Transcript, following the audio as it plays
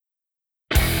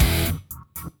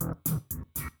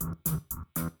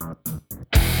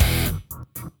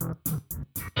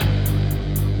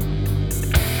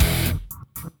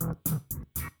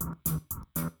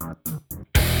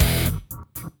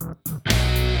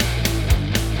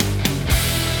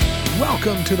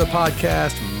Welcome to the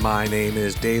podcast. My name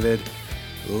is David.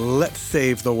 Let's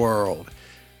save the world.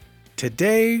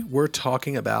 Today, we're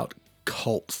talking about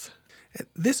cults.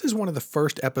 This is one of the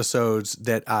first episodes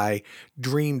that I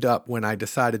dreamed up when I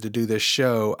decided to do this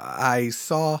show. I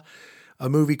saw a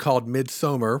movie called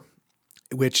Midsommar,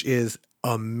 which is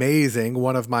amazing,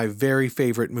 one of my very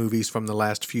favorite movies from the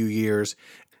last few years.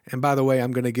 And by the way,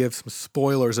 I'm going to give some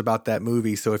spoilers about that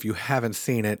movie, so if you haven't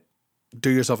seen it, do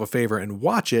yourself a favor and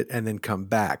watch it and then come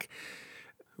back.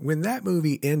 When that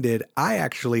movie ended, I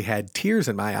actually had tears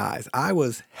in my eyes. I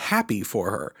was happy for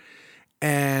her.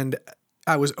 And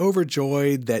I was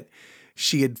overjoyed that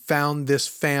she had found this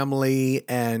family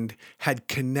and had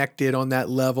connected on that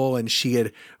level, and she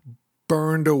had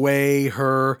burned away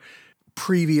her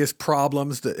previous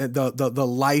problems, the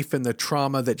life and the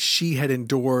trauma that she had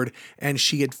endured, and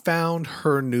she had found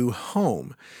her new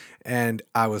home. And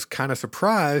I was kind of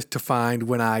surprised to find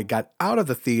when I got out of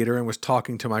the theater and was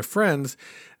talking to my friends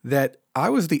that I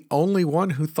was the only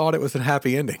one who thought it was a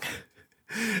happy ending.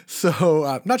 So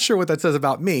I'm not sure what that says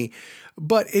about me,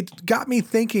 but it got me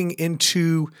thinking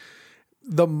into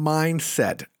the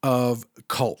mindset of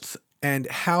cults and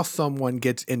how someone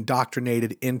gets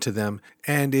indoctrinated into them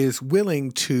and is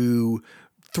willing to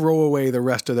throw away the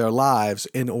rest of their lives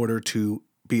in order to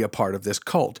be a part of this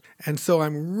cult. And so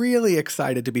I'm really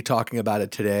excited to be talking about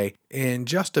it today. In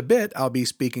just a bit, I'll be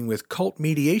speaking with cult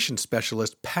mediation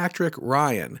specialist Patrick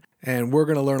Ryan, and we're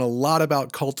going to learn a lot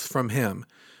about cults from him.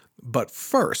 But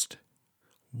first,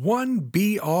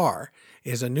 1BR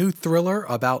is a new thriller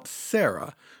about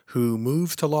Sarah, who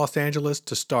moves to Los Angeles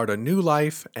to start a new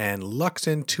life and lucks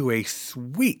into a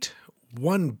sweet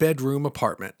one-bedroom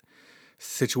apartment.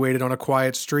 Situated on a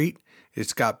quiet street,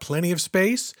 it's got plenty of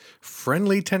space,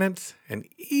 friendly tenants, and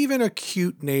even a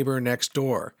cute neighbor next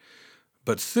door.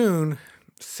 But soon,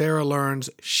 Sarah learns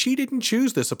she didn't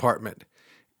choose this apartment.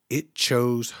 It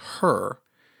chose her.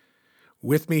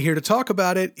 With me here to talk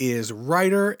about it is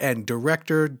writer and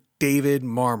director David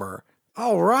Marmor.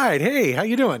 All right. Hey, how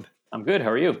you doing? I'm good.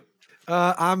 How are you?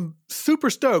 I'm super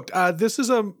stoked. This is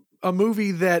a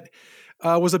movie that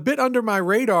was a bit under my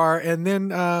radar, and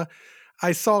then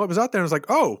I saw it was out there and I was like,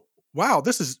 oh, wow,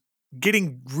 this is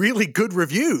getting really good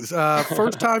reviews.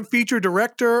 First-time feature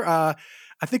director. I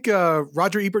think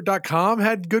RogerEbert.com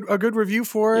had a good review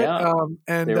for it. Yeah,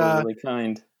 and they were really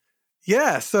kind.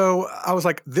 Yeah, so I was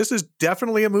like, this is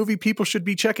definitely a movie people should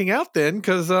be checking out then,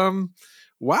 because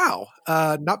wow,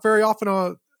 not very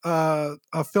often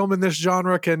a film in this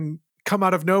genre can come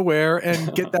out of nowhere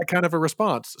and get that kind of a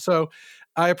response. So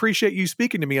I appreciate you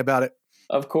speaking to me about it.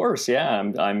 Of course, yeah,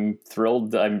 I'm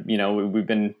thrilled. We've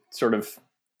been sort of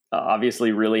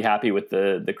obviously really happy with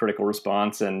the critical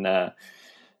response and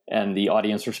the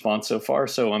audience response so far.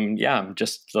 So I'm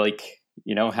just like,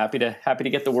 happy to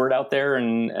get the word out there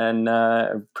and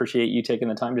appreciate you taking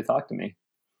the time to talk to me.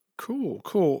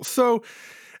 Cool. So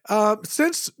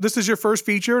since this is your first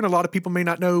feature and a lot of people may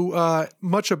not know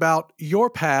much about your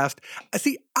past,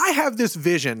 I have this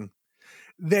vision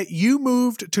that you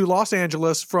moved to Los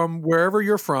Angeles from wherever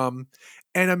you're from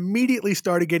and immediately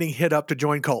started getting hit up to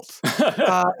join cults.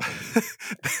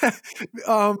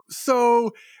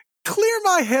 So clear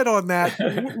my head on that.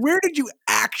 Where did you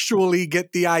actually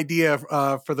get the idea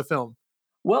for the film?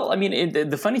 Well, I mean,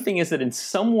 the funny thing is that in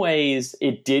some ways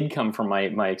it did come from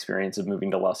my experience of moving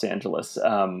to Los Angeles,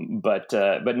 but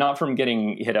not from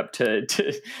getting hit up to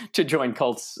join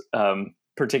cults.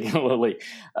 Particularly,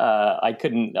 I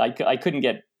couldn't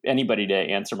get anybody to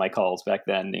answer my calls back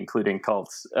then, including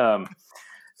cults.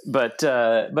 But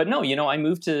no, I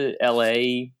moved to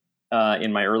LA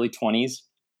in my early 20s,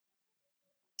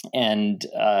 and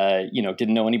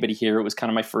didn't know anybody here. It was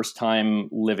kind of my first time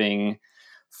living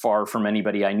far from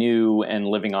anybody I knew and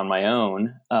living on my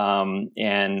own.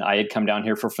 And I had come down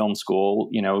here for film school,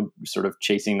 sort of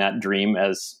chasing that dream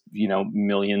as,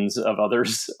 millions of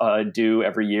others do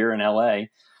every year in LA.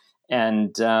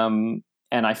 And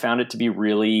I found it to be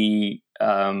really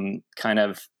kind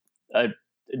of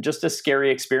just a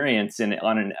scary experience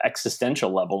on an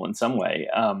existential level in some way.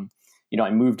 I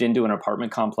moved into an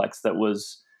apartment complex that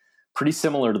was pretty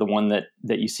similar to the one that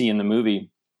you see in the movie.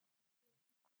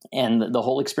 And the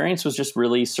whole experience was just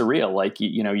really surreal. Like,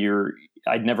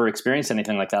 I'd never experienced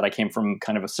anything like that. I came from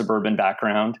kind of a suburban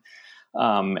background.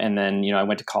 And then, I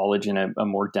went to college in a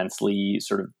more densely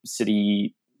sort of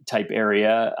city type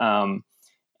area.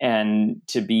 And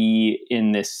to be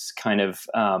in this kind of,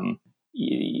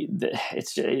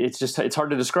 it's hard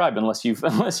to describe unless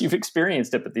you've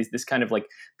experienced it, but this kind of like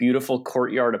beautiful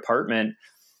courtyard apartment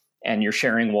and you're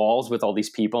sharing walls with all these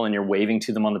people and you're waving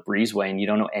to them on the breezeway and you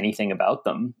don't know anything about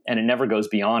them. And it never goes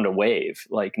beyond a wave.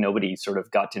 Like nobody sort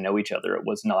of got to know each other. It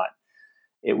was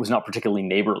not particularly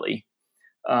neighborly.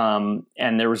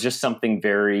 And there was just something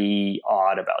very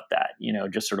odd about that,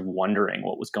 just sort of wondering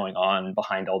what was going on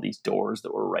behind all these doors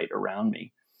that were right around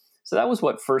me. So that was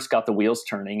what first got the wheels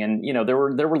turning. And, there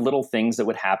were little things that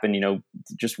would happen,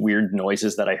 just weird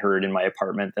noises that I heard in my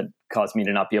apartment that caused me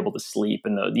to not be able to sleep.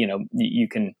 And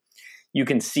you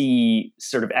can see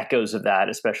sort of echoes of that,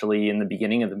 especially in the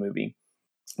beginning of the movie.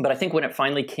 But I think when it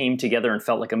finally came together and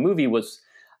felt like a movie was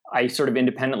I sort of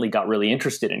independently got really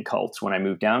interested in cults when I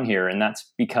moved down here. And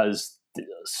that's because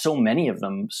so many of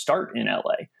them start in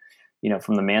LA.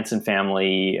 From the Manson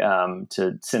family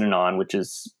to Synanon, which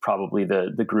is probably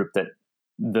the group that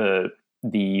the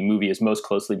movie is most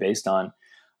closely based on,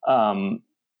 to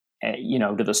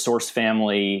the Source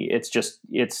family.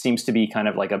 It seems to be kind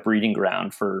of like a breeding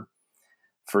ground for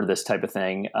this type of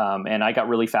thing. And I got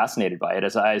really fascinated by it,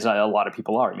 as a lot of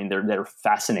people are. I mean, they're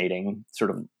fascinating sort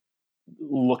of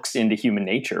looks into human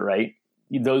nature, right?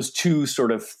 Those two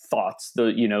sort of thoughts,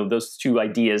 those two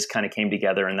ideas kind of came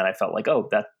together. And then I felt like, oh,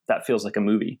 that feels like a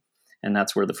movie. And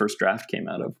that's where the first draft came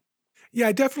out of. Yeah,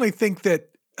 I definitely think that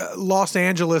Los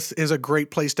Angeles is a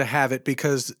great place to have it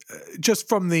because just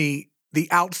from the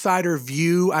outsider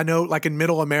view, I know like in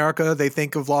middle America, they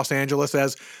think of Los Angeles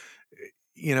as,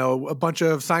 a bunch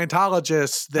of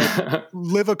Scientologists that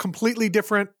live a completely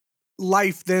different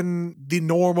life than the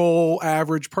normal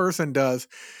average person does.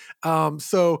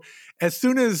 So as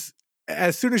soon as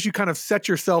you kind of set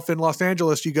yourself in Los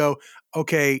Angeles, you go,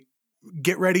 okay,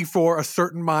 get ready for a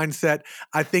certain mindset.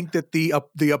 I think that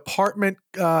the apartment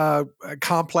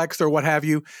complex or what have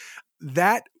you,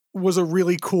 that was a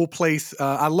really cool place.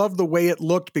 I love the way it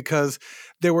looked because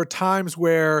there were times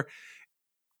where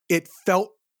it felt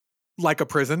like a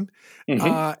prison.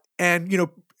 Mm-hmm. And,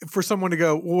 for someone to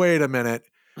go, wait a minute,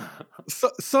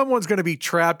 someone's going to be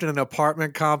trapped in an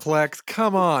apartment complex.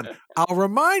 Come on. I'll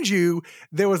remind you,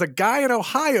 there was a guy in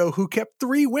Ohio who kept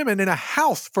 3 women in a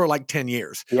house for like 10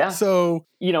 years. Yeah. So,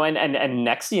 and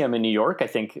NXIVM in New York, I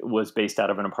think was based out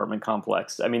of an apartment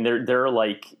complex. I mean, they're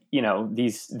like,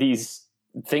 these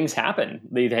things happen.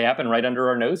 They happen right under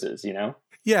our noses,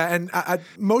 Yeah. And I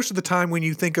most of the time when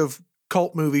you think of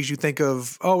cult movies, you think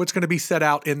of, it's going to be set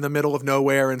out in the middle of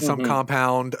nowhere in some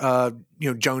compound,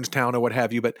 Jonestown or what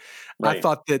have you. But right. I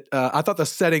thought the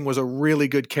setting was a really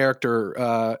good character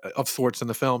of sorts in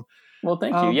the film. Well,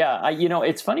 thank you. Yeah,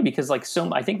 it's funny because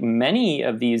I think many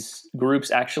of these groups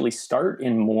actually start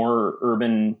in more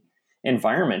urban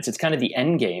environments. It's kind of the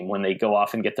end game when they go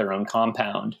off and get their own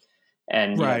compound,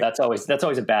 and right. That's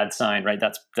always a bad sign, right?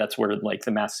 That's where like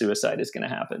the mass suicide is going to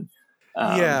happen.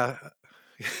 Yeah.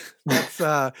 That's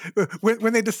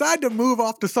when they decide to move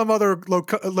off to some other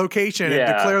location and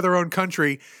declare their own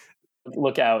country.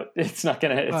 Look out! It's not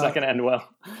gonna end well.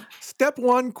 Step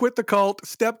 1, quit the cult.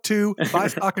 Step 2, buy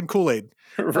stock in Kool-Aid.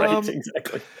 Right,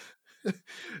 exactly.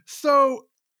 So,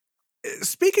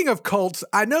 speaking of cults,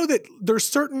 I know that there's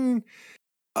certain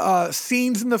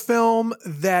scenes in the film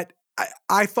that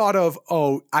I thought of,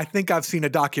 I think I've seen a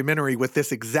documentary with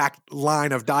this exact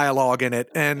line of dialogue in it.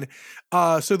 And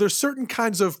so there's certain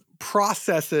kinds of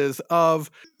processes of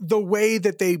the way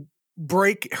that they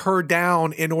break her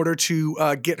down in order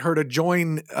to get her to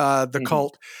join the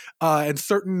cult and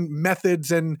certain methods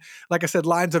and, like I said,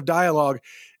 lines of dialogue.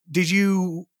 Did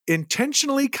you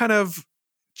intentionally kind of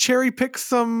cherry pick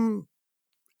some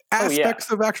aspects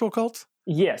of actual cults?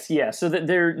 Yes, yeah. So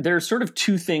there's sort of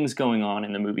two things going on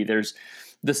in the movie. There's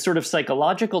the sort of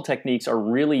psychological techniques are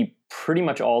really pretty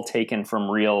much all taken from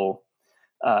real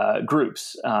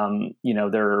groups. There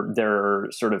are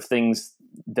sort of things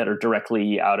that are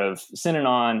directly out of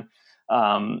Synanon.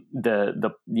 There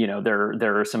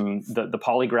are some the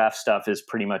polygraph stuff is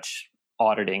pretty much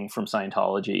auditing from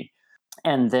Scientology,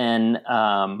 and then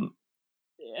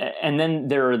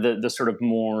there are the sort of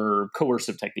more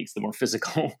coercive techniques, the more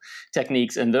physical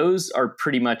techniques. And those are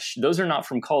not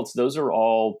from cults. Those are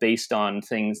all based on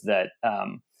things that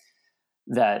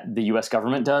the US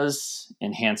government does,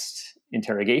 enhanced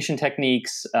interrogation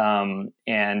techniques, and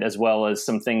as well as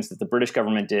some things that the British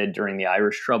government did during the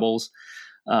Irish Troubles.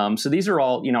 So these are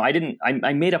all,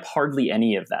 I made up hardly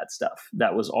any of that stuff.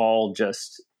 That was all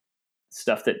just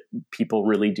stuff that people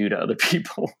really do to other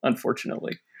people,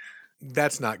 unfortunately.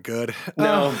 That's not good.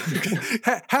 No.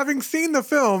 Having seen the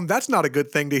film, that's not a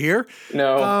good thing to hear.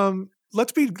 No.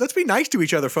 Let's be nice to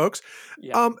each other, folks.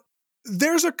 Yeah.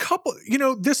 There's a couple,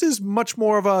 this is much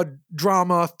more of a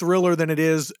drama thriller than it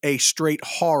is a straight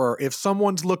horror. If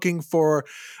someone's looking for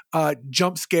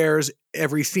jump scares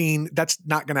every scene, that's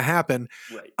not going to happen.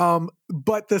 Right.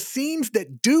 But the scenes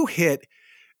that do hit,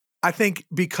 I think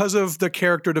because of the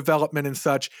character development and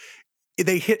such,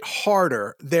 they hit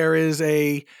harder.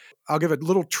 I'll give a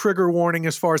little trigger warning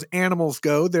as far as animals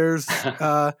go. There's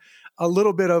a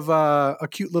little bit of a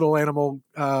cute little animal,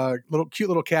 cute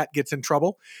little cat gets in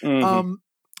trouble. Mm-hmm.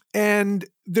 And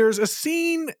there's a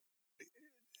scene,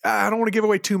 I don't want to give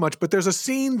away too much, but there's a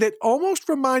scene that almost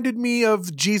reminded me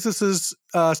of Jesus's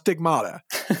stigmata.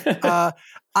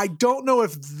 I don't know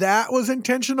if that was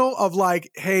intentional of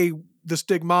like, hey, the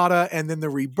stigmata and then the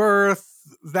rebirth,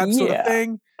 that sort of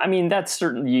thing. I mean, that's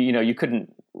certainly, you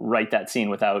couldn't write that scene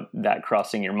without that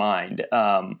crossing your mind.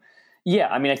 Yeah,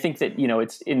 I mean, I think that,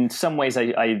 it's in some ways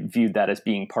I viewed that as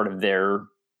being part of their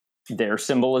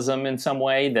symbolism in some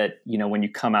way, that, when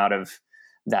you come out of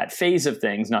that phase of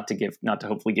things, not to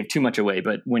hopefully give too much away,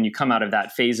 but when you come out of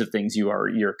that phase of things,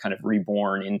 you're kind of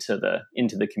reborn into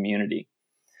the community.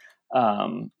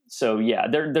 So yeah,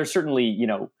 there's certainly,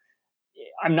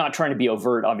 I'm not trying to be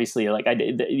overt, obviously, like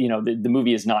the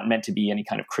movie is not meant to be any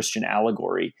kind of Christian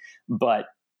allegory, but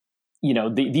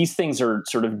these things are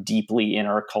sort of deeply in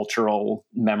our cultural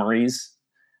memories,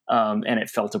 and it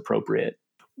felt appropriate.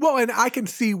 Well, and I can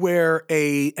see where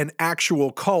an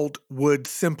actual cult would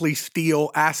simply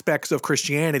steal aspects of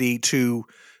Christianity to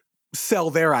sell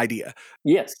their idea.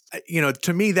 Yes.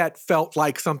 To me, that felt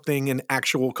like something an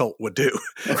actual cult would do.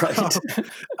 Right.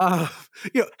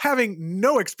 Having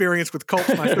no experience with cults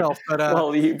myself, but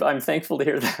well, I'm thankful to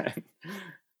hear that.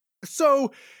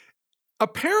 So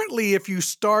apparently, if you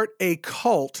start a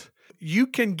cult, you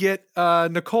can get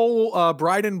Nicole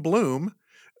Bryden Bloom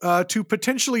to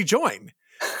potentially join,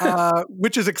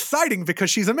 which is exciting because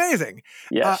she's amazing.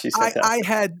 Yeah, she's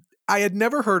fantastic. I had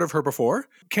never heard of her before.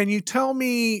 Can you tell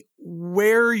me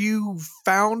where you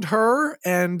found her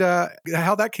and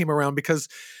how that came around? Because,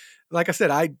 like I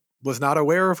said, I was not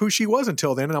aware of who she was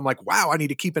until then, and I'm like, wow, I need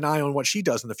to keep an eye on what she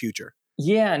does in the future.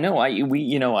 Yeah, no, I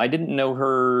didn't know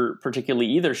her particularly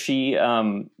either. She,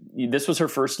 this was her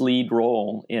first lead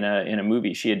role in a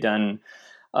movie. She had done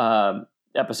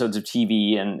episodes of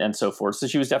TV and so forth. So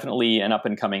she was definitely an up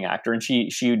and coming actor, and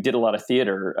she did a lot of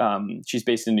theater. She's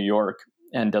based in New York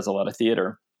and does a lot of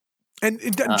theater. And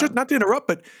just not to interrupt,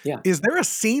 but yeah. Is there a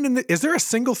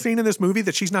single scene in this movie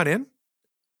that she's not in?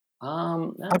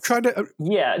 I'm trying to.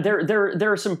 Yeah,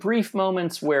 there are some brief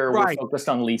moments where we're focused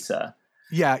on Lisa.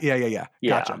 Yeah.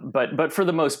 Gotcha. But for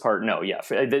the most part, no. Yeah,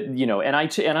 I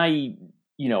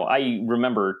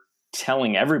remember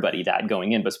telling everybody that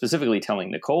going in, but specifically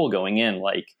telling Nicole going in,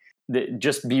 like,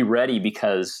 just be ready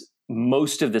because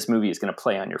most of this movie is going to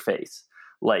play on your face.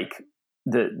 Like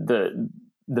the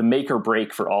make or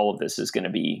break for all of this is going to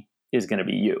be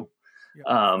you.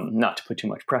 Yeah. Not to put too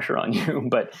much pressure on you,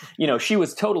 but she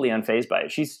was totally unfazed by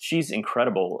it. She's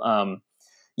incredible.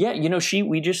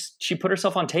 She put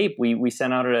herself on tape. We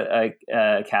sent out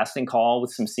a casting call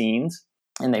with some scenes,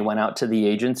 and they went out to the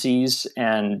agencies,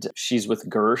 and she's with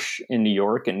Gersh in New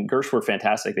York, and Gersh were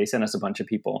fantastic. They sent us a bunch of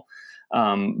people.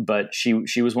 But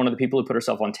she was one of the people who put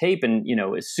herself on tape. And,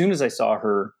 as soon as I saw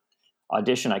her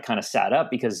audition, I kind of sat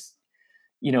up because,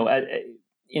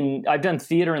 I've done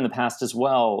theater in the past as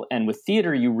well. And with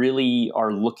theater, you really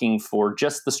are looking for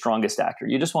just the strongest actor.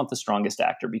 You just want the strongest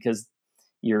actor because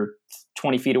you're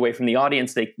 20 feet away from the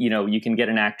audience. You can get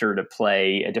an actor to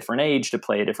play a different age, to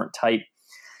play a different type.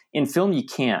 In film, you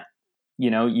can't,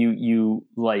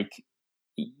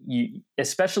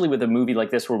 especially with a movie like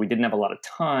this, where we didn't have a lot of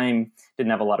time,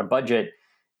 didn't have a lot of budget,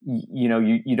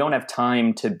 you don't have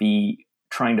time to be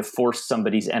trying to force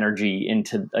somebody's energy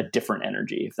into a different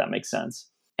energy, if that makes sense.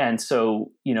 And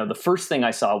so, the first thing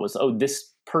I saw was, oh,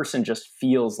 this person just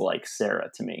feels like Sarah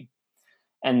to me.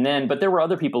 And then, but there were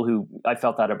other people who I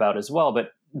felt that about as well.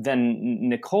 But then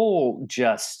Nicole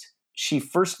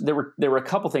there were a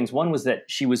couple things. One was that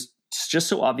she was just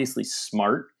so obviously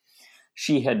smart.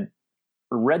 She had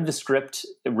read the script,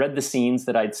 read the scenes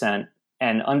that I'd sent,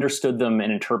 and understood them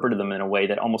and interpreted them in a way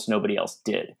that almost nobody else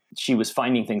did. She was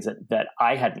finding things that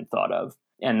I hadn't thought of.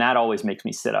 And that always makes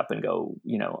me sit up and go,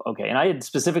 okay. And I had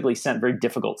specifically sent very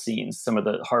difficult scenes, some of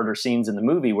the harder scenes in the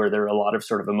movie where there are a lot of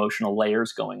sort of emotional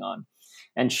layers going on.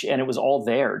 And it was all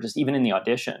there, just even in the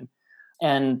audition.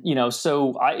 And,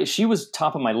 so she was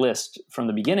top of my list from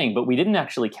the beginning, but we didn't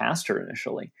actually cast her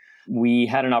initially. We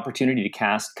had an opportunity to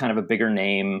cast kind of a bigger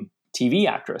name TV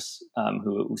actress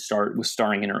who was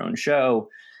starring in her own show.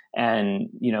 And,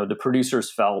 the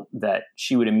producers felt that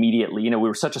she would immediately, we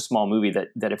were such a small movie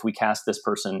that if we cast this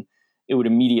person, it would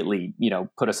immediately,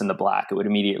 put us in the black. It would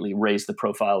immediately raise the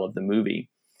profile of the movie.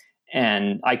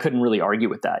 And I couldn't really argue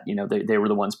with that. They were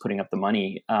the ones putting up the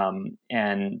money.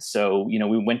 And so,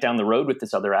 we went down the road with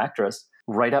this other actress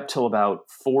right up till about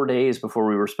 4 days before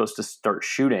we were supposed to start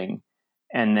shooting.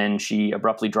 And then she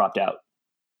abruptly dropped out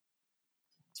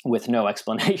with no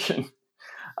explanation,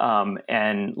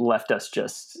 and left us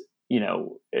just,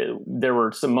 there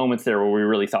were some moments there where we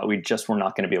really thought we just were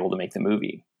not going to be able to make the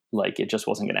movie. Like it just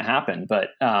wasn't going to happen. But,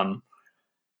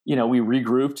 we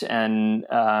regrouped and,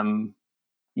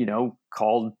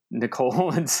 called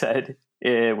Nicole and said,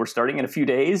 we're starting in a few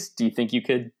days. Do you think you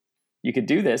could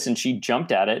do this? And she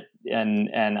jumped at it,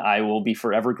 and I will be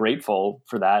forever grateful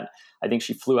for that. I think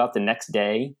she flew out the next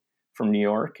day from New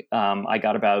York. I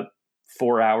got about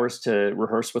 4 hours to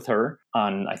rehearse with her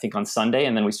on Sunday,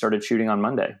 and then we started shooting on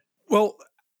Monday. Well,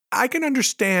 I can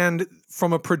understand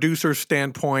from a producer's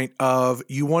standpoint of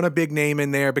you want a big name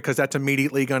in there because that's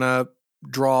immediately going to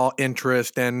draw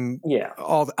interest and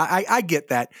all. I get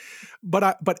that,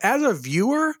 but as a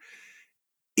viewer,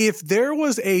 if there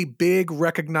was a big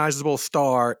recognizable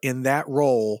star in that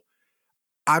role,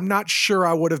 I'm not sure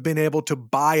I would have been able to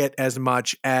buy it as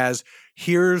much as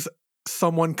here's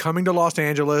someone coming to Los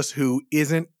Angeles who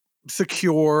isn't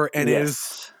secure and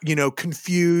is,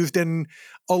 confused and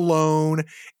alone.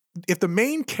 If the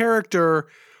main character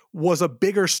was a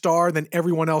bigger star than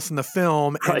everyone else in the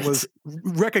film and was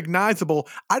recognizable,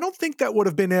 I don't think I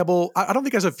don't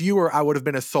think as a viewer I would have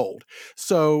been as sold.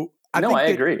 So I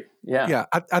agree. Yeah. Yeah.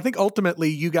 I think ultimately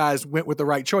you guys went with the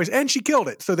right choice, and she killed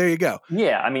it. So there you go.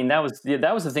 Yeah. I mean, that was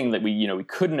the thing that we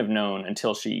couldn't have known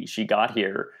until she got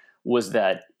here, was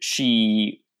that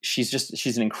she's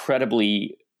an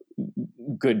incredibly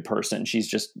good person. She's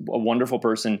just a wonderful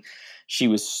person. She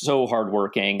was so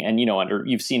hardworking, and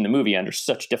you've seen the movie, under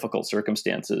such difficult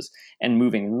circumstances and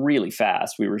moving really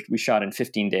fast. We shot in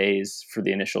 15 days for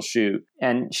the initial shoot,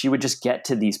 and she would just get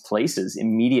to these places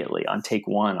immediately on take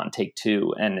one, on take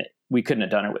two, and we couldn't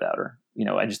have done it without her.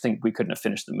 I just think we couldn't have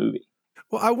finished the movie.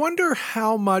 Well, I wonder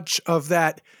how much of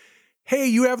that, hey,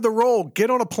 you have the role, get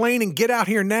on a plane and get out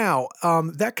here now,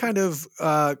 that kind of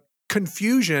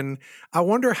confusion. I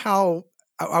wonder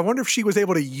if she was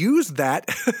able to use that.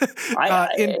 I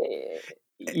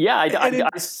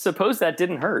suppose that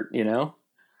didn't hurt,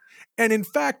 And in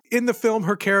fact, in the film,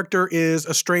 her character is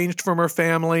estranged from her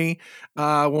family.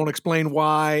 I won't explain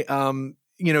why.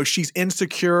 She's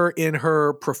insecure in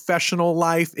her professional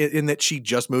life in that she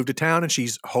just moved to town and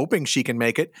she's hoping she can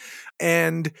make it.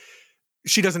 And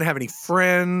she doesn't have any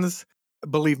friends.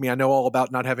 Believe me, I know all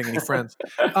about not having any friends.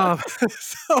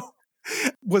 So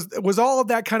was all of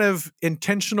that kind of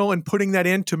intentional in putting that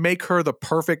in to make her the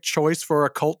perfect choice for a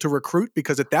cult to recruit?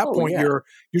 Because at that point, you're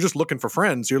just looking for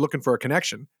friends. You're looking for a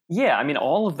connection. Yeah, I mean,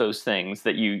 all of those things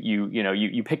that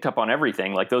you picked up on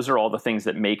everything. Like those are all the things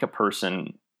that make a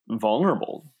person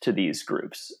vulnerable to these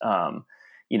groups.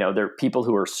 There are people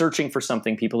who are searching for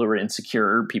something, people who are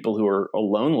insecure, people who are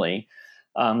lonely.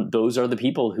 Those are the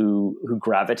people who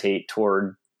gravitate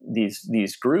toward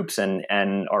these groups and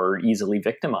are easily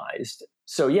victimized.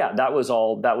 So yeah, that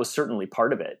was certainly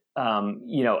part of it.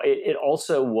 It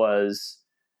also was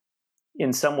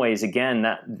in some ways, again,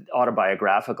 that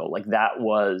autobiographical, like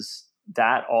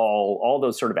all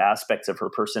those sort of aspects of her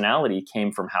personality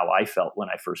came from how I felt when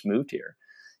I first moved here.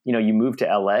 You move to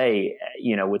LA,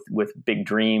 with big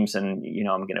dreams and,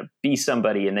 I'm going to be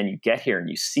somebody. And then you get here and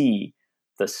you see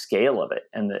the scale of it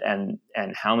and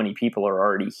how many people are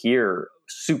already here,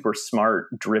 super smart,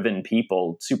 driven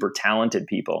people, super talented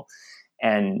people.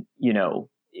 And,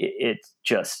 it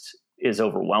just is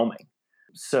overwhelming.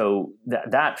 So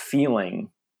that feeling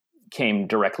came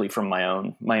directly from my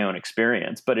own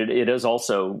experience, but it is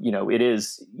also, it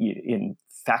is in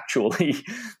factually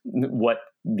what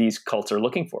these cults are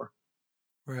looking for.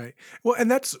 Right. Well, and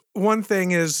that's one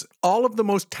thing is all of the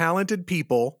most talented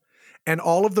people and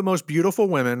all of the most beautiful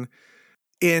women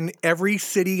in every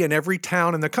city and every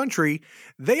town in the country,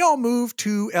 they all moved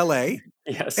to LA.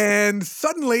 Yes. And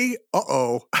suddenly,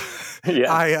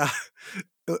 Yeah.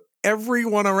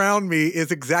 Everyone around me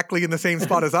is exactly in the same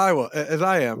spot as I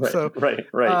am. Right, so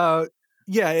right.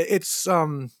 It's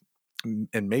and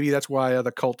maybe that's why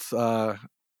the cults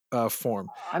form.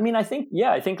 I mean, I think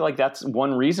like that's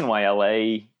one reason why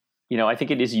LA, I think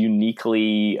it is a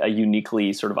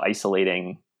uniquely sort of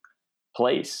isolating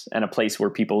place, and a place where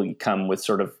people come with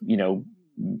sort of,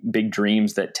 big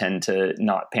dreams that tend to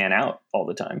not pan out all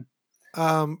the time.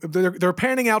 They're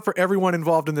panning out for everyone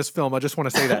involved in this film. I just want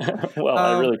to say that. Well,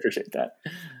 I really appreciate that.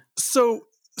 So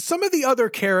some of the other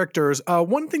characters,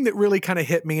 one thing that really kind of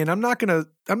hit me, and I'm not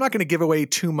gonna give away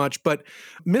too much, but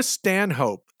Miss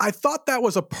Stanhope, I thought that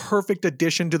was a perfect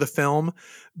addition to the film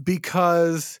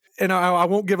because, and I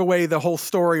won't give away the whole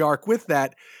story arc with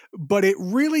that, but it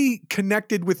really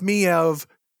connected with me of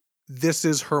this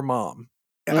is her mom.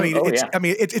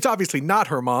 It's obviously not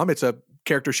her mom. It's a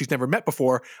character she's never met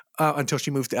before until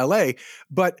she moves to LA,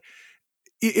 but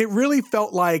it really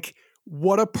felt like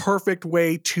what a perfect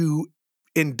way to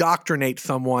indoctrinate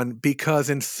someone, because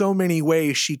in so many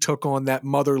ways she took on that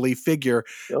motherly figure.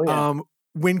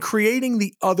 When creating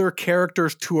the other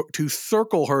characters to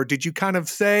circle her, did you kind of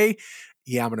say,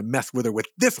 yeah, I'm going to mess with her with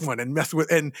this one and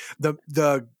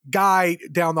the guy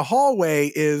down the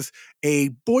hallway is a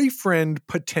boyfriend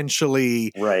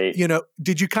potentially, right?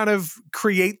 Did you kind of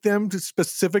create them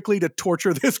specifically to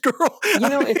torture this girl?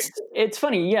 It's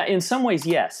funny. Yeah. In some ways,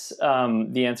 yes.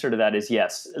 The answer to that is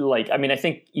yes. I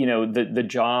think, the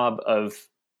job of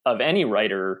any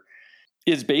writer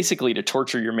is basically to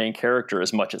torture your main character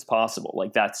as much as possible.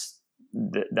 Like that's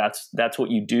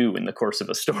what you do in the course of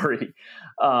a story.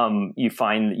 You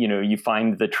find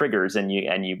the triggers and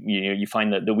you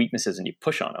find the weaknesses and you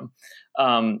push on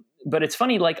them. But it's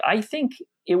funny, I think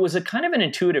it was a kind of an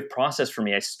intuitive process for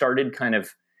me. I started kind of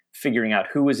figuring out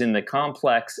who was in the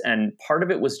complex, and part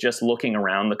of it was just looking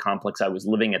around the complex I was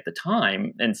living at the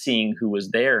time and seeing who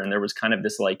was there. And there was kind of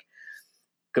this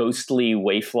ghostly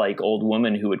waif-like old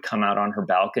woman who would come out on her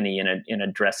balcony in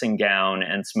a dressing gown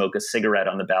and smoke a cigarette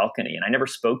on the balcony. And I never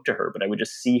spoke to her, but I would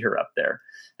just see her up there.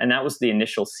 And that was the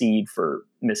initial seed for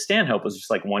Miss Stanhope, was just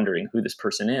wondering who this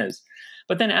person is.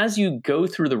 But then as you go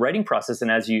through the writing process and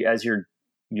as you're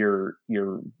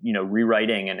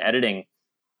rewriting and editing,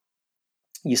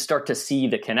 you start to see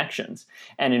the connections.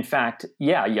 And in fact,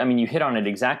 you hit on it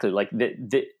exactly.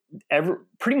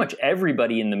 Pretty much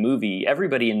everybody in the movie,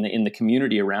 everybody in the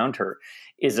community around her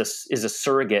is a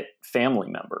surrogate family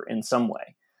member in some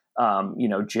way.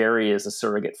 Jerry is a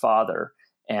surrogate father,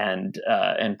 and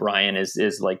Brian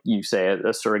is like you say,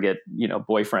 a surrogate,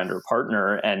 boyfriend or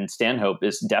partner, and Stanhope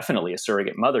is definitely a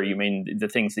surrogate mother. You mean the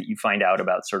things that you find out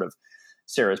about sort of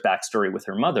Sarah's backstory with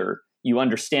her mother, you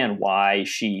understand why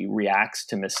she reacts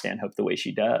to Miss Stanhope the way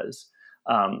she does.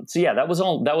 That was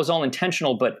all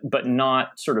intentional, but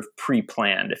not sort of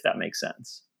pre-planned, if that makes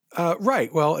sense.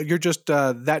 Right. Well, you're just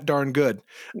that darn good.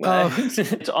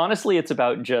 Honestly, it's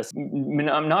about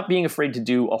I'm not being afraid to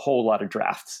do a whole lot of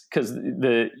drafts, because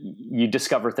you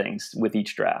discover things with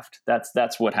each draft.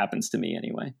 That's what happens to me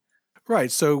anyway.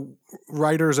 Right. So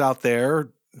writers out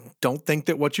there, don't think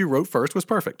that what you wrote first was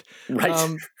perfect.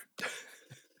 Right.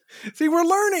 See, we're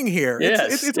learning here.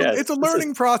 Yes, it's a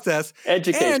learning process.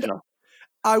 Educational. And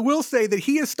I will say that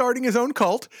he is starting his own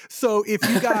cult. So if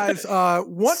you guys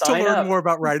want to learn more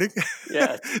about writing,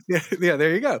 yes. yeah,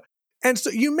 there you go. And so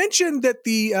you mentioned that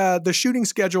the shooting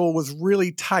schedule was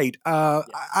really tight.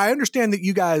 I understand that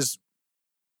you guys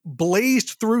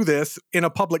blazed through this in a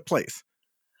public place.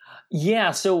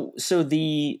 Yeah, so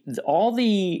all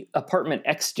the apartment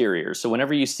exteriors. So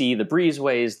whenever you see the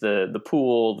breezeways, the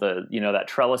pool, that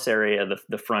trellis area,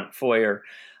 the front foyer,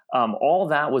 all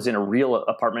that was in a real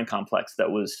apartment complex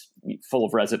that was full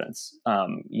of residents.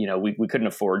 We couldn't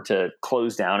afford to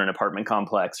close down an apartment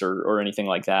complex or anything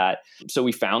like that. So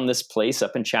we found this place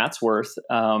up in Chatsworth,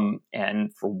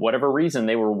 and for whatever reason,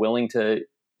 they were willing to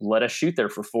let us shoot there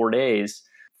for 4 days.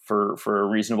 For a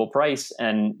reasonable price.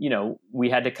 And, we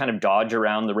had to kind of dodge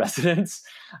around the residents.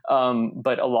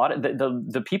 But a lot of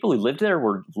the people who lived there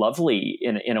were lovely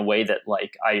in a way that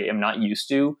I am not used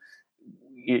to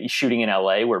shooting in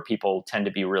LA, where people tend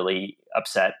to be really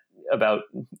upset about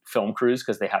film crews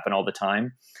because they happen all the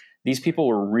time. These people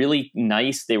were really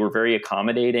nice. They were very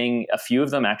accommodating. A few of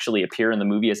them actually appear in the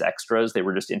movie as extras. They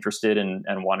were just interested and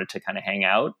wanted to kind of hang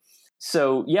out.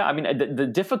 So, the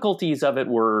difficulties of it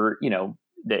were,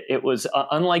 that it was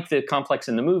unlike the complex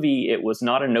in the movie. It was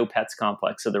not a no pets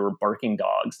complex, so there were barking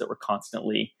dogs that were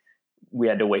constantly we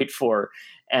had to wait for,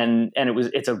 and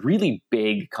it's a really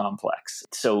big complex.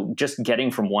 So just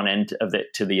getting from one end of it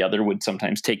to the other would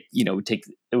sometimes take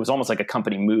it was almost like a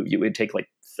company move. It would take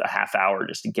a half hour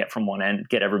just to get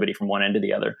everybody from one end to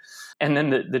the other. And then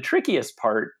the trickiest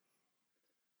part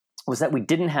was that we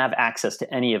didn't have access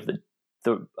to any of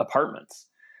the apartments.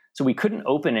 So we couldn't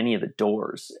open any of the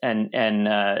doors, and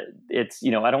it's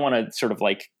I don't want to sort of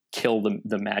kill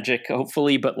the magic,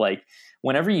 hopefully, but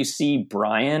whenever you see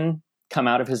Brian come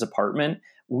out of his apartment,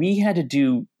 we had to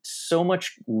do so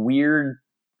much weird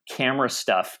camera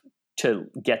stuff to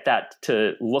get that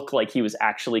to look like he was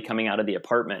actually coming out of the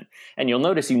apartment. And you'll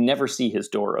notice you never see his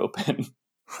door open.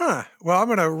 Huh. Well, I'm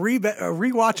going to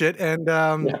rewatch it, and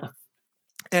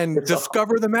and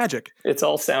discover the magic. It's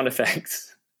all sound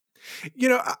effects.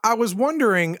 I was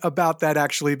wondering about that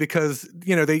actually because,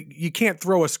 you can't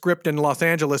throw a script in Los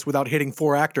Angeles without hitting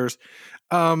 4 actors.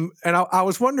 And I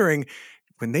was wondering,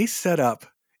 when they set up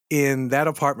in that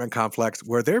apartment complex,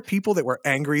 were there people that were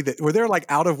angry were there like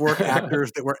out of work actors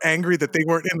that were angry that they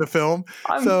weren't in the film?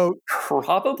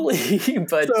 Probably,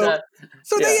 but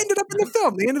so they ended up in the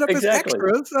film. They ended up as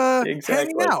extras,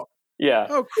 hanging out. Yeah.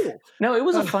 Oh, cool. No, it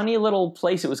was a funny little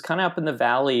place. It was kind of up in the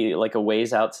valley, like a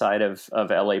ways outside of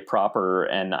LA proper.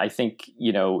 And I think,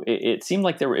 it seemed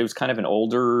like it was kind of an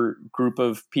older group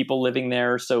of people living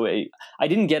there. So I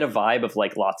didn't get a vibe of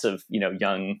like lots of,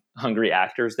 young, hungry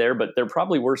actors there, but there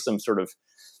probably were some sort of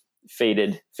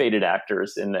faded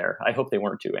actors in there. I hope they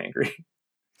weren't too angry.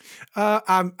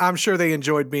 I'm sure they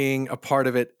enjoyed being a part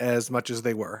of it as much as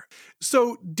they were.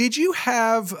 So did you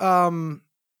have,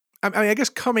 I guess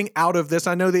coming out of this,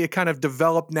 I know that it kind of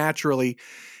developed naturally.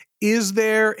 Is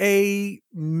there a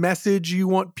message you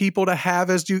want people to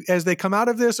have as they come out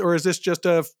of this, or is this just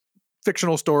a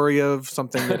fictional story of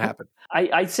something that happened?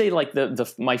 I'd say like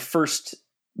my first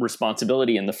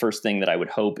responsibility and the first thing that I would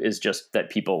hope is just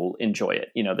that people enjoy it.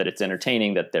 That it's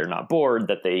entertaining, that they're not bored,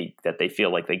 that they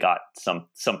feel like they got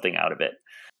something out of it.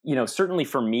 Certainly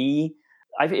for me,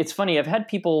 it's funny. I've had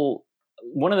people.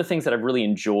 One of the things that I've really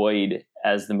enjoyed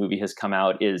as the movie has come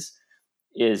out is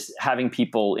having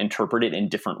people interpret it in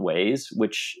different ways,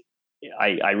 which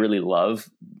I really love,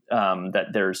 that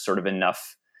there's sort of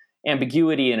enough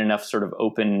ambiguity and enough sort of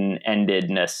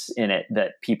open-endedness in it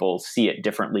that people see it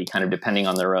differently, kind of depending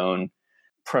on their own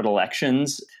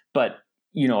predilections. But,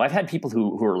 I've had people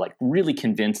who are like really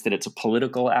convinced that it's a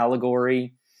political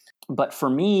allegory. But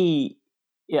for me,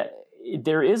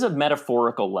 there is a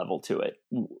metaphorical level to it,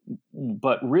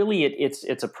 but really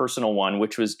it's a personal one,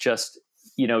 which was just,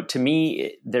 to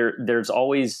me, there's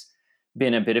always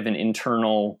been a bit of an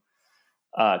internal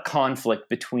conflict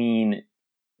between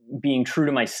being true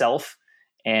to myself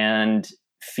and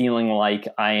feeling like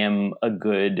I am a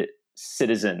good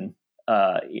citizen,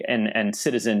 and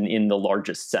citizen in the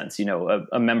largest sense,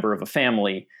 a member of a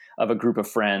family, of a group of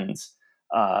friends,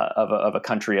 of a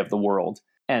country, of the world.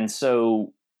 And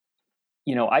so,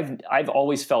 I've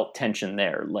always felt tension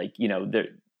there. Like,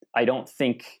 I don't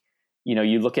think,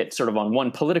 you look at sort of on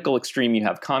one political extreme, you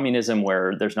have communism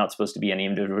where there's not supposed to be any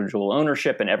individual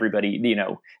ownership and everybody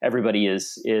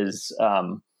is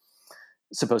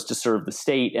supposed to serve the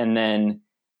state. And then,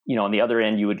 on the other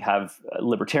end, you would have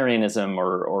libertarianism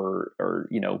or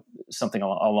something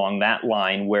along that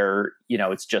line where,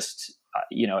 it's just,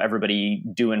 everybody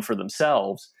doing for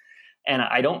themselves. And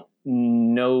I don't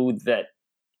know that,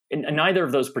 and neither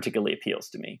of those particularly appeals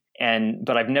to me.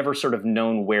 But I've never sort of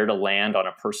known where to land on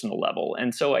a personal level.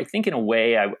 And so I think in a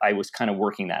way I was kind of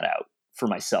working that out for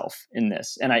myself in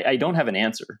this. And I don't have an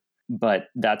answer, but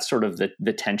that's sort of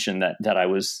the tension that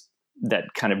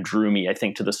kind of drew me, I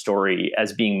think, to the story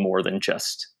as being more than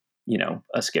just,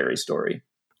 a scary story.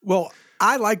 Well,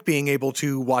 I like being able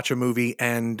to watch a movie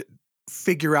and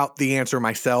figure out the answer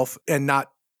myself and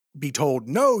not be told,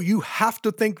 no, you have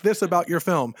to think this about your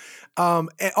film.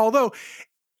 Although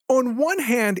on one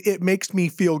hand, it makes me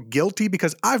feel guilty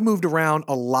because I've moved around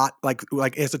a lot.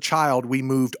 Like as a child, we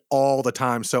moved all the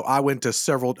time. So I went to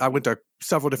several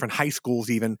different high schools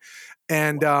even.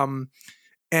 And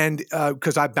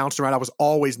because I bounced around, I was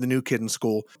always the new kid in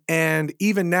school. And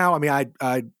even now, I mean,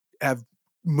 I have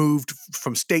moved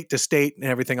from state to state and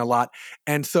everything a lot.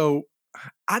 And so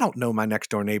I don't know my next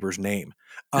door neighbor's name.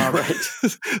 Right.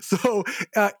 So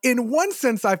in one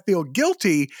sense, I feel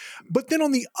guilty, but then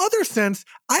on the other sense,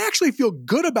 I actually feel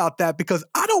good about that because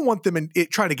I don't want them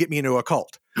trying to get me into a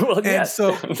cult. Well, yes,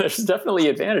 so there's definitely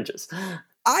advantages.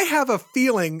 I have a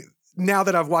feeling now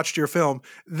that I've watched your film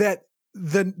that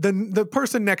the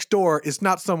person next door is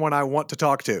not someone I want to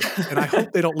talk to, and I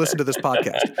hope they don't listen to this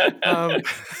podcast.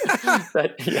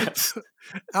 Yes.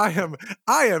 I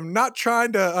am not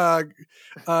trying to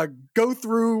go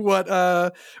through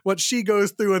what she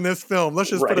goes through in this film. Let's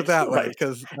just put it that way.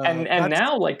 Because and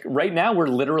now, like right now, we're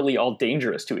literally all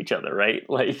dangerous to each other, right?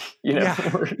 Like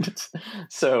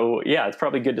so yeah, it's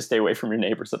probably good to stay away from your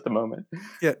neighbors at the moment.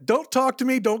 Yeah, don't talk to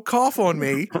me. Don't cough on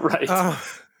me. Right.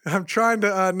 I'm trying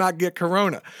to not get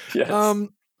corona. Yes.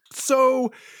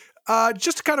 So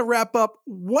just to kind of wrap up,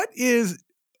 what is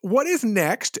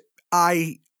next?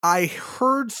 I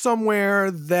heard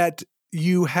somewhere that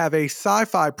you have a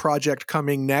sci-fi project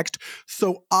coming next.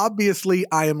 So obviously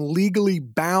I am legally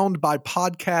bound by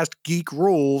podcast geek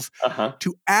rules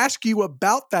to ask you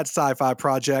about that sci-fi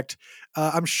project.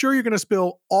 I'm sure you're going to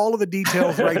spill all of the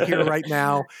details right here, right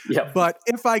now. Yep. But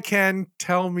if you can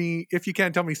tell me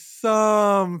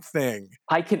something.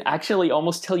 I can actually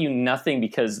almost tell you nothing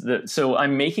because so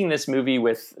I'm making this movie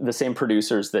with the same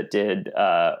producers that did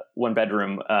One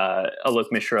Bedroom, Alok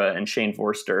Mishra and Shane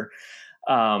Forster.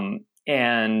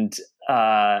 And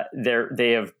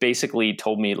they have basically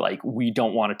told me, like, we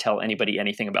don't want to tell anybody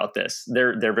anything about this.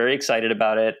 They're very excited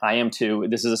about it. I am too.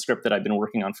 This is a script that I've been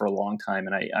working on for a long time,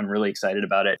 and I'm really excited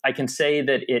about it. I can say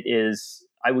that it is,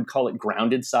 I would call it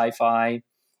grounded sci-fi.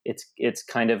 It's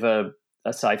kind of a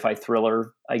sci-fi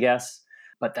thriller, I guess.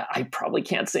 But I probably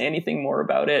can't say anything more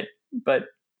about it. But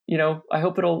I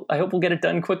hope we'll get it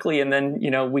done quickly, and then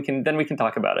we can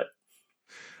talk about it.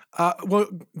 Well,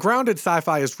 grounded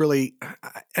sci-fi is really,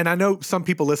 and I know some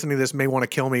people listening to this may want to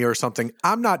kill me or something.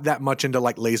 I'm not that much into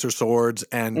like laser swords,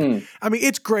 and I mean,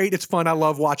 it's great, it's fun. I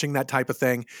love watching that type of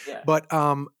thing. Yeah. But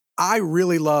I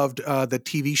really loved the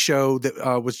TV show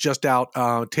that was just out,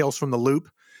 Tales from the Loop.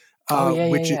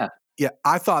 Yeah.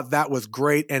 I thought that was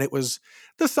great, and it was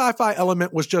the sci-fi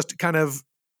element was just kind of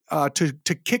to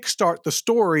kickstart the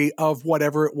story of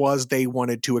whatever it was they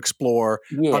wanted to explore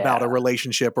about a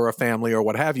relationship or a family or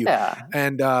what have you. Yeah.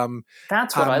 And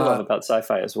that's what I love about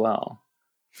sci-fi as well.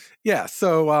 Yeah.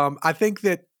 So I think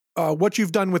that what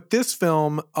you've done with this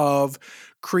film of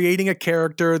creating a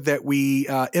character that we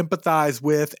empathize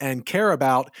with and care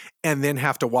about, and then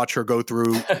have to watch her go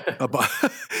through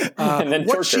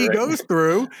what she goes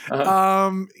through.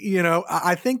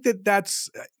 I think that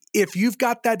if you've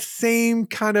got that same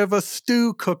kind of a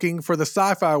stew cooking for the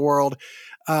sci-fi world,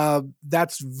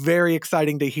 that's very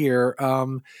exciting to hear.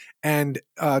 And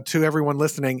to everyone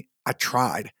listening, I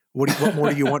tried. What more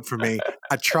do you want from me?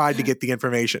 I tried to get the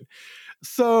information.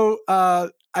 So I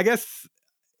guess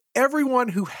everyone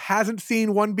who hasn't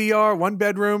seen One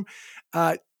Bedroom,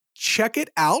 check it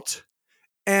out.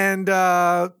 And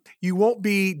you won't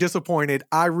be disappointed.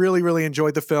 I really, really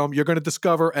enjoyed the film. You're going to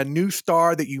discover a new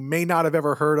star that you may not have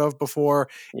ever heard of before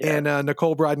in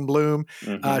Nicole Bryden Bloom.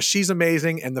 Mm-hmm. She's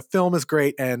amazing, and the film is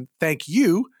great. And thank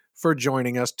you for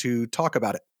joining us to talk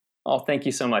about it. Oh, thank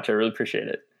you so much. I really appreciate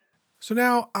it. So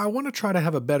now I want to try to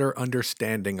have a better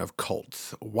understanding of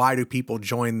cults. Why do people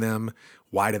join them?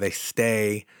 Why do they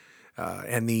stay?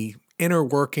 And the inner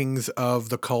workings of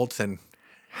the cults, and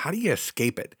how do you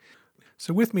escape it?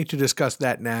 So with me to discuss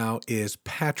that now is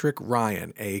Patrick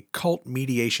Ryan, a cult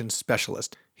mediation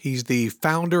specialist. He's the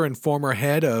founder and former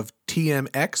head of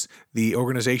TMX, the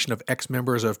organization of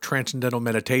ex-members of Transcendental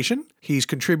Meditation. He's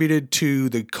contributed to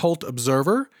the Cult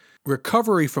Observer,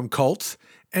 Recovery from Cults,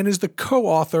 and is the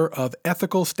co-author of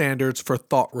Ethical Standards for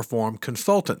Thought Reform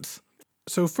Consultants.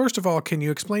 So first of all, can you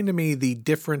explain to me the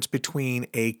difference between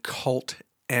a cult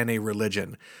and a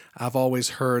religion? I've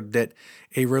always heard that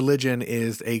a religion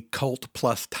is a cult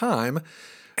plus time.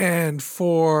 And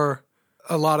for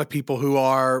a lot of people who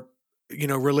are,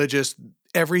 religious,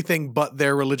 everything but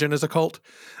their religion is a cult.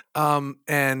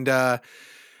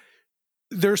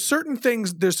 There's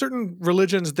certain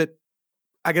religions that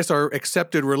I guess are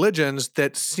accepted religions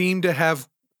that seem to have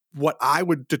what I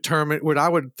would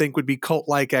think would be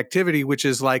cult-like activity, which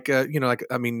is like,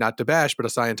 not to bash, but a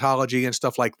Scientology and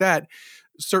stuff like that.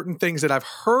 Certain things that I've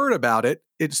heard about it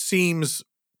seems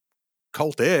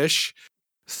cultish.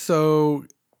 So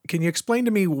can you explain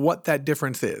to me what that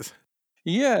difference is?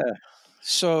 Yeah.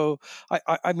 So I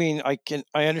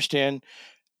understand.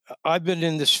 I've been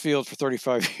in this field for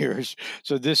 35 years.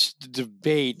 So this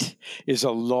debate is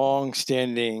a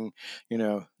long-standing,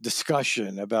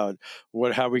 discussion about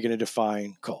how we're going to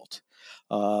define cult.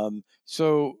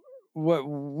 So what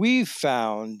we've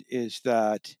found is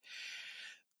that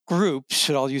groups,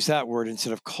 and I'll use that word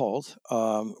instead of cult,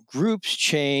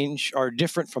 groups are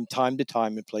different from time to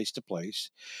time and place to place.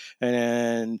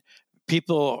 And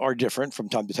people are different from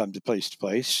time to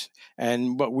place.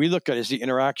 And what we look at is the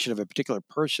interaction of a particular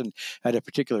person at a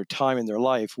particular time in their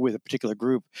life with a particular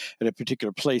group at a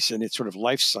particular place in its sort of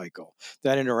life cycle.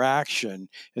 That interaction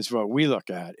is what we look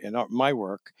at in my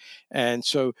work. And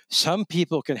so some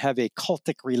people can have a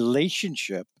cultic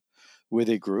relationship with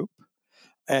a group,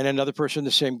 and another person in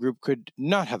the same group could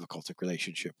not have a cultic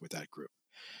relationship with that group.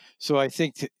 So I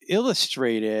think to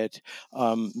illustrate it,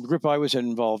 the group I was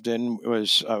involved in I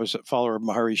was a follower of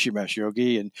Maharishi Mahesh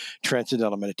Yogi and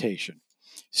Transcendental Meditation.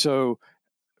 So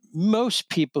most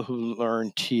people who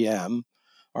learn TM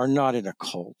are not in a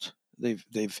cult.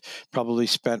 They've probably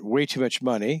spent way too much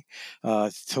money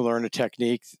to learn a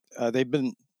technique. They've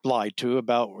been lied to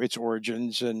about its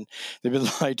origins, and they've been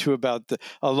lied to about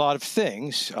a lot of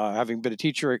things. Having been a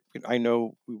teacher, I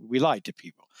know we lied to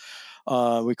people.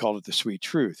 We called it the sweet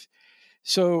truth.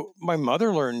 So my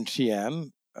mother learned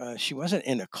TM. She wasn't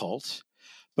in a cult,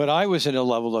 but I was in a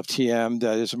level of TM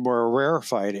that is a more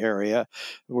rarefied area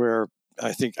where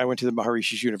I think I went to the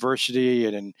Maharishi's University,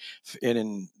 and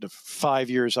in the 5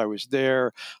 years I was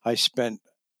there, I spent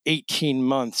 18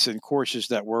 months in courses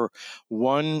that were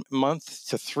 1 month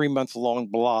to 3 month long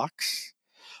blocks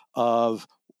of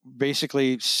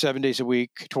basically 7 days a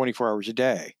week, 24 hours a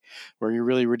day, where you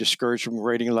really were discouraged from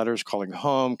writing letters, calling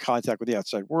home, contact with the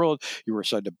outside world. You were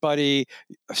assigned a buddy.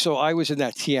 So I was in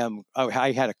that TM.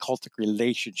 I had a cultic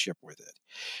relationship with it.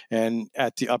 And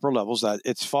at the upper levels, that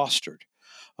it's fostered.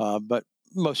 But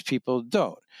most people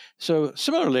don't. So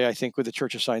similarly, I think with the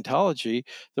Church of Scientology,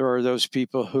 there are those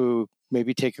people who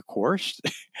maybe take a course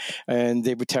and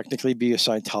they would technically be a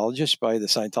Scientologist by the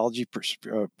Scientology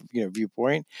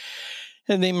viewpoint,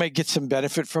 and they might get some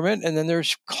benefit from it. And then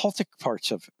there's cultic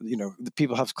parts of, the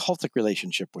people have cultic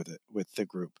relationship with it, with the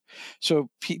group. So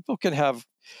people can have,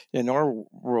 in our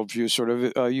worldview, sort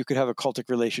of, you could have a cultic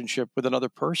relationship with another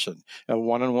person, a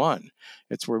one-on-one.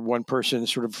 It's where one person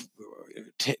sort of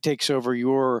takes over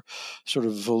your sort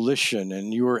of volition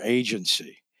and your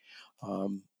agency.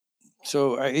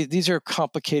 So these are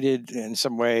complicated in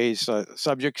some ways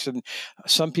subjects, and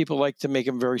some people like to make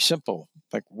them very simple.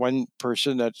 Like one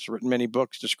person that's written many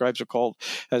books describes a cult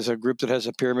as a group that has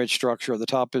a pyramid structure. At the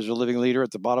top is a living leader.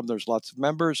 At the bottom, there's lots of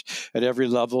members. At every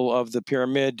level of the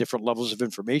pyramid, different levels of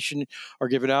information are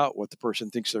given out. What the person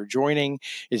thinks they're joining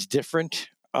is different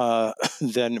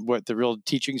than what the real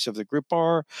teachings of the group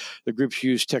are. The groups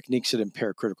use techniques that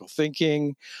impair critical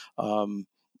thinking.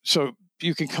 So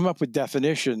you can come up with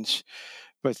definitions,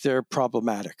 but they're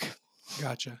problematic.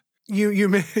 Gotcha. You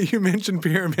mentioned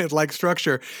pyramid-like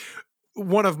structure.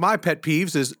 One of my pet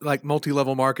peeves is like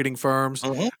multi-level marketing firms,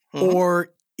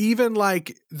 or even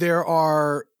like there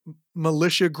are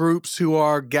militia groups who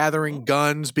are gathering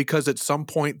guns because at some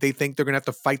point they think they're going to have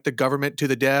to fight the government to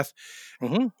the death.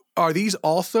 Are these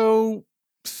also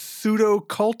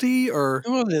pseudo-culty, or?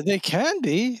 Well, they can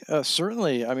be,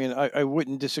 certainly. I mean, I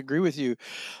wouldn't disagree with you.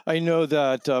 I know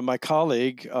that my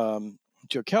colleague,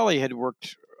 Joe Kelly, had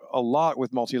worked a lot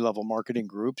with multi-level marketing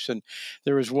groups, and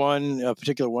there was a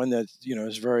particular one that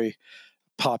is very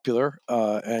popular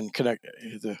and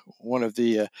one of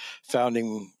the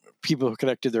founding people who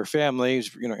connected their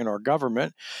families, in our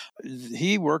government.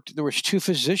 There was two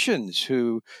physicians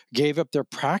who gave up their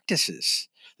practices.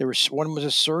 One was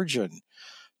a surgeon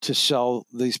to sell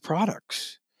these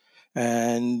products.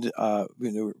 And,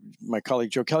 my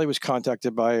colleague Joe Kelly was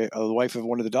contacted by the wife of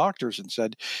one of the doctors and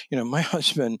said, my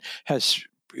husband has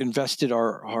invested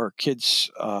our kids'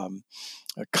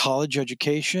 college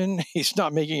education. He's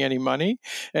not making any money,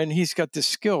 and he's got this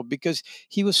skill because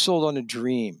he was sold on a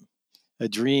dream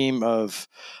of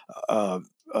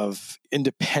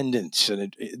independence,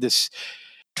 and this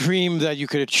dream that you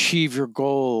could achieve your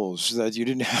goals, that you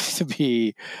didn't have to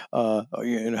be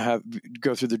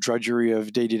go through the drudgery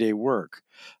of day-to-day work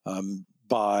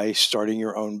by starting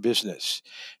your own business.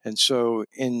 And so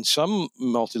in some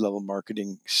multi-level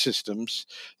marketing systems,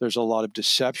 there's a lot of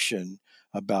deception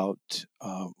about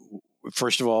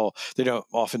first of all, they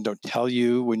often don't tell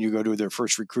you when you go to their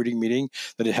first recruiting meeting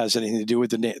that it has anything to do with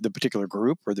the particular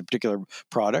group or the particular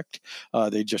product.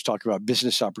 They just talk about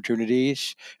business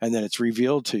opportunities, and then it's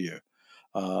revealed to you.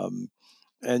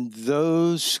 And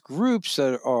those groups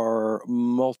that are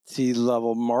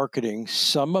multi-level marketing,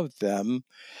 some of them,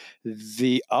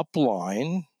 the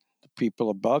upline, the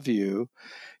people above you,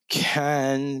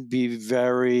 can be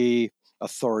very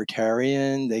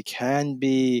authoritarian. They can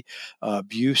be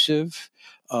abusive,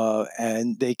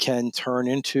 and they can turn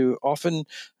into often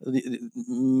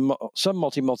some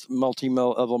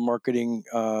multi-level marketing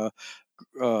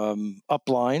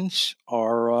uplines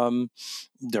are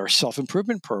they're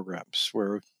self-improvement programs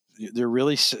where they're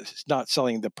really not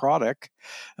selling the product,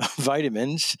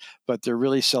 vitamins, but they're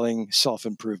really selling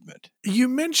self-improvement. You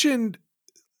mentioned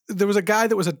there was a guy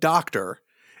that was a doctor.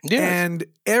 Yes. And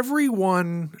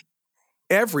everyone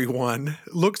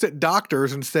looks at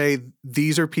doctors and say,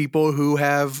 these are people who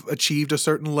have achieved a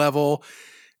certain level.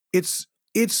 It's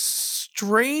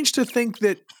strange to think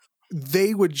that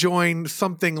they would join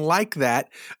something like that,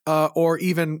 or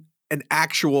even an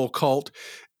actual cult.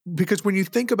 Because when you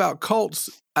think about cults,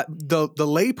 the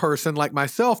layperson like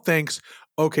myself thinks,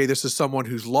 okay, this is someone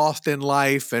who's lost in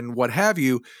life and what have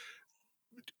you.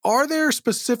 Are there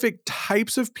specific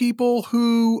types of people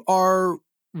who are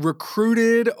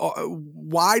recruited?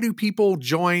 Why do people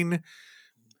join,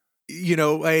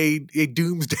 a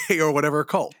doomsday or whatever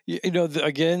cult?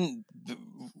 Again,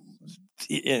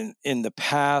 in the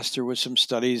past, there was some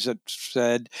studies that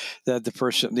said that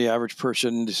the average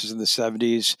person, this is in the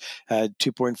 70s, had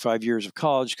 2.5 years of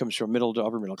college, comes from a middle to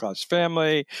upper middle class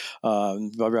family,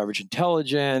 above average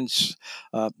intelligence.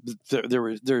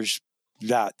 There's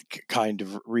that kind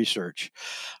of research.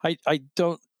 I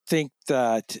don't think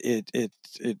that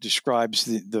it describes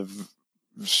the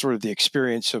sort of the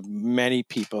experience of many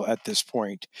people at this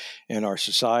point in our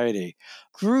society.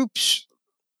 Groups,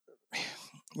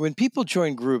 when people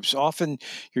join groups, often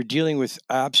you're dealing with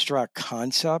abstract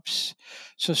concepts.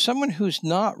 So someone who's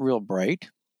not real bright,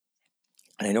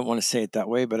 and I don't want to say it that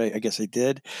way, but I guess I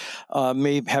did,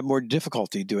 may have more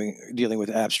difficulty dealing with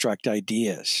abstract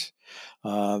ideas.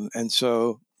 And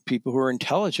so people who are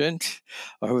intelligent,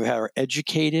 who are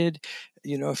educated,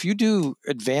 if you do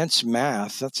advanced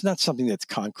math, that's not something that's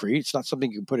concrete. It's not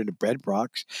something you can put in a bread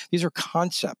box. These are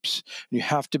concepts. You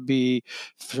have to be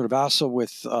sort of also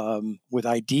with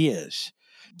ideas.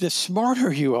 The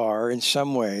smarter you are in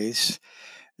some ways,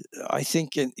 I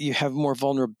think you have more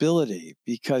vulnerability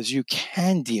because you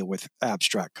can deal with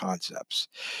abstract concepts.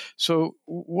 So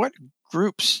what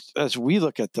groups, as we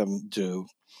look at them, do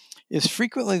is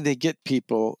frequently they get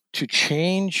people to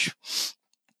change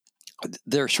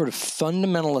their sort of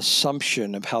fundamental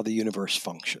assumption of how the universe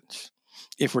functions,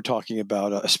 if we're talking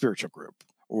about a spiritual group.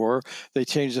 Or they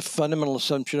change the fundamental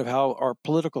assumption of how our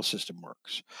political system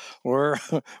works. Or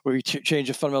we change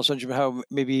the fundamental assumption of how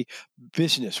maybe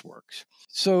business works.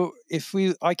 So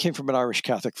I came from an Irish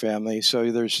Catholic family,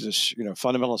 so there's this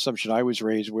fundamental assumption I was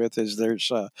raised with is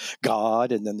there's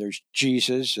God, and then there's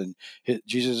Jesus, and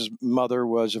Jesus' mother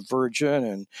was a virgin,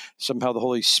 and somehow the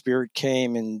Holy Spirit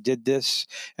came and did this,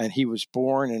 and he was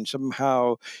born, and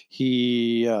somehow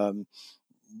he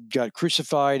got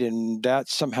crucified, and that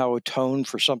somehow atoned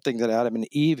for something that Adam and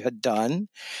Eve had done.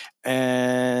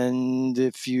 And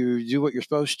if you do what you're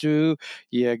supposed to,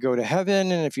 you go to heaven,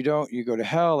 and if you don't, you go to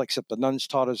hell. Except the nuns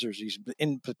taught us there's these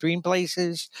in between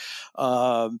places.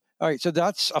 All right, so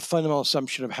that's a fundamental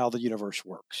assumption of how the universe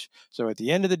works. So at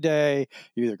the end of the day,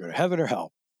 you either go to heaven or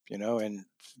hell, and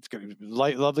it's a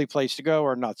lovely place to go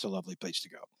or not so lovely place to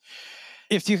go.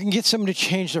 If you can get someone to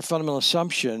change their fundamental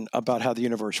assumption about how the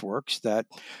universe works, that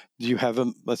you have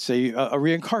let's say a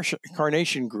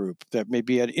reincarnation group, that may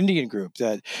be an Indian group,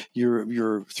 that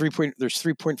there's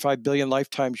 3.5 billion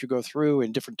lifetimes you go through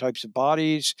in different types of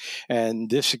bodies, and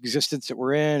this existence that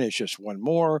we're in is just one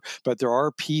more. But there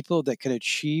are people that can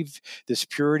achieve this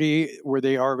purity where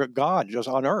they are God just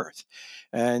on Earth.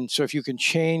 And so if you can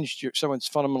change someone's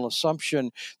fundamental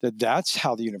assumption that that's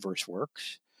how the universe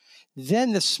works,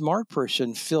 then the smart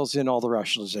person fills in all the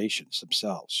rationalizations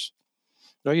themselves.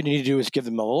 All you need to do is give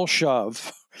them a little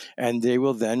shove, and they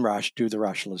will then do the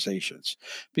rationalizations.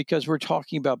 Because we're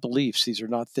talking about beliefs; these are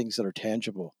not things that are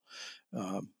tangible.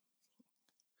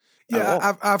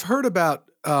 I've heard about,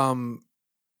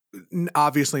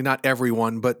 obviously not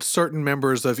everyone, but certain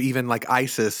members of even like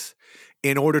ISIS,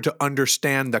 in order to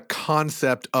understand the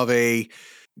concept of a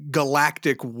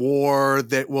galactic war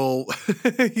that will,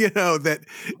 that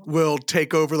will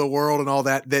take over the world and all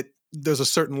that there's a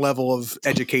certain level of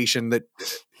education that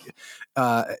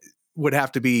would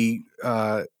have to be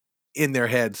in their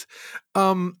heads.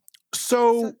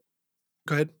 So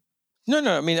go ahead.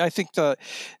 No. I mean, I think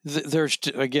there's,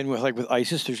 again, with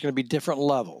ISIS, there's going to be different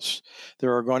levels.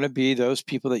 There are going to be those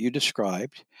people that you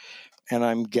described, and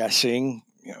I'm guessing,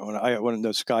 when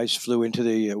those guys flew into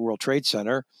the World Trade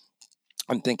Center,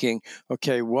 I'm thinking,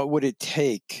 okay, what would it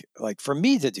take, for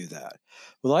me to do that?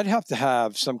 Well, I'd have to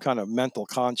have some kind of mental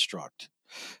construct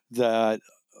that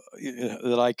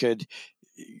I could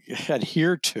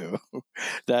adhere to,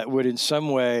 that would in some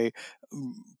way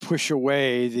push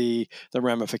away the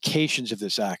ramifications of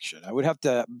this action. I would have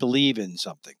to believe in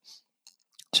something.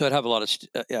 So I'd have a lot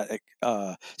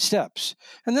of steps.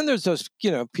 And then there's those,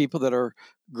 people that are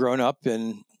grown up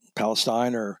in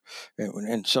Palestine or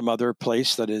in some other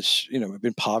place that is,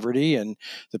 in poverty, and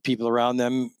the people around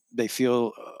them, they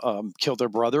feel killed their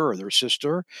brother or their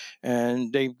sister,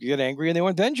 and they get angry and they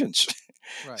want vengeance.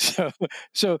 Right.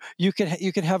 So you can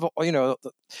have, I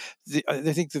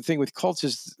think the thing with cults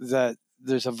is that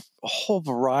there's a whole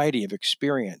variety of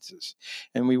experiences,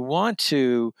 and we want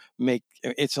to make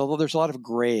there's a lot of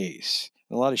grays,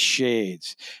 a lot of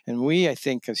shades, and I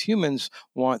think as humans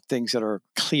want things that are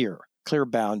clear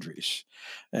boundaries.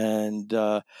 And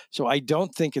so I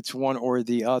don't think it's one or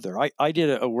the other. I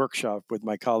did a workshop with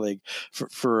my colleague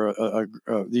for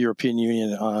the European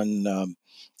Union on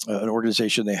an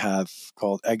organization they have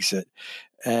called Exit.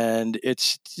 And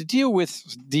it's to deal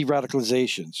with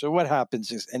de-radicalization. So what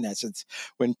happens is, in essence,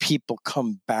 when people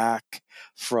come back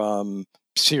from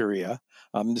Syria,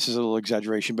 This is a little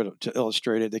exaggeration, but to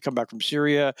illustrate it, they come back from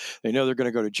Syria. They know they're going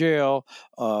to go to jail.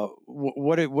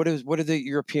 What do the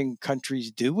European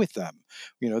countries do with them?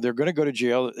 They're going to go to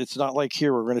jail. It's not like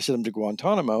here we're going to send them to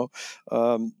Guantanamo.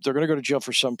 They're going to go to jail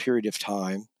for some period of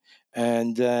time.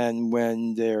 And then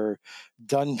when they're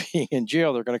done being in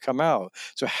jail, they're going to come out.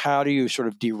 So how do you sort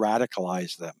of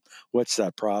de-radicalize them? What's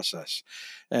that process?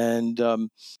 And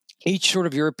each sort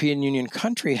of European Union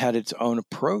country had its own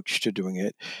approach to doing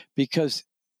it because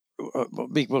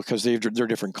they're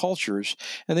different cultures.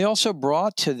 And they also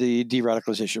brought to the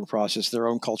de-radicalization process their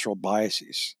own cultural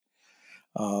biases.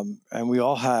 And we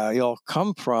all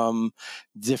come from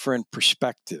different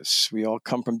perspectives. We all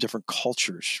come from different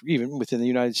cultures, even within the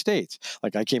United States.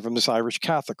 Like I came from this Irish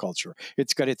Catholic culture.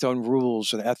 It's got its own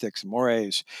rules and ethics and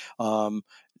mores.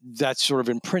 That's sort of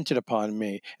imprinted upon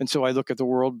me. And so I look at the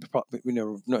world,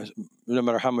 no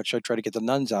matter how much I try to get the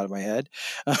nuns out of my head,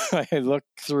 I look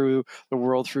through the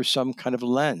world through some kind of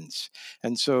lens.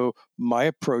 And so my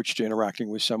approach to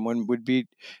interacting with someone would be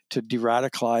to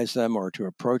de-radicalize them or to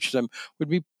approach them would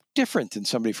be different than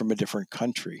somebody from a different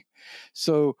country.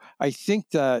 So I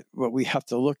think that what we have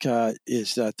to look at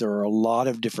is that there are a lot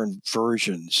of different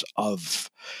versions of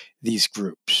these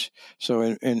groups.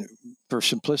 So for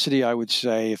simplicity, I would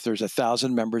say if there's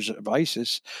 1,000 members of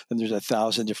ISIS, then there's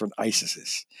 1,000 different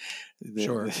ISISes.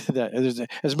 Sure.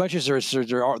 As much as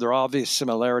there are obvious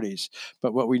similarities,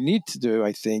 but what we need to do,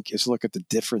 I think, is look at the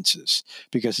differences,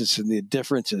 because it's in the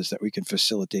differences that we can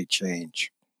facilitate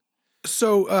change.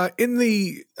 So in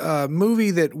the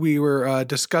movie that we were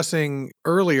discussing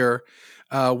earlier,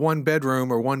 One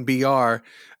Bedroom or 1BR,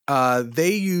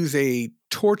 they use a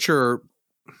torture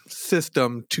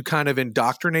system to kind of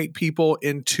indoctrinate people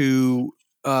into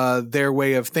their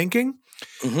way of thinking.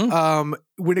 Mm-hmm.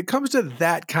 When it comes to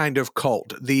that kind of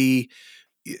cult, the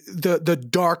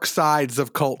dark sides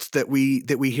of cults that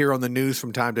we hear on the news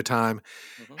from time to time,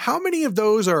 mm-hmm. how many of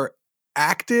those are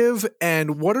active,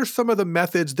 and what are some of the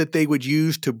methods that they would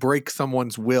use to break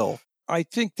someone's will? I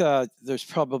think that there's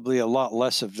probably a lot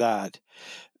less of that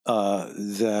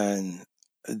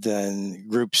than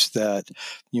groups that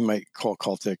you might call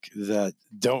cultic that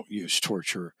don't use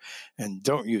torture and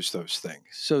don't use those things.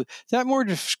 So that more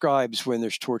describes when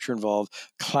there's torture involved,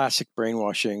 classic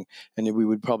brainwashing, and we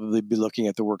would probably be looking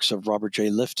at the works of Robert J.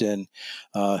 Lifton,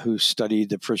 who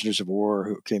studied the prisoners of war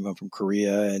who came home from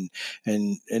Korea,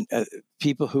 and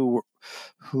people who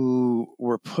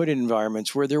were put in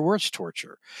environments where there was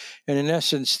torture. And in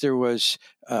essence, there was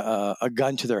a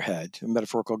gun to their head, a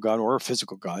metaphorical gun or a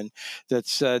physical gun, that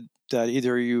said that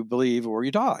either you believe or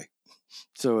you die.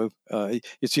 So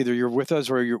it's either you're with us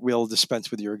or we'll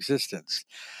dispense with your existence.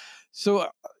 So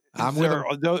I'm with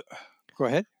them. Go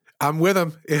ahead. I'm with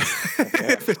them.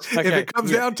 If it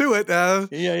comes down to it.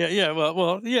 Yeah.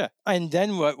 Well, yeah. And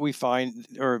then what we find,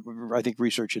 or I think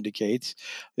research indicates,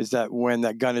 is that when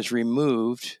that gun is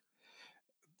removed,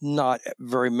 not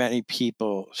very many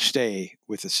people stay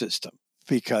with the system,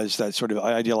 because that sort of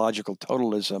ideological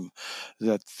totalism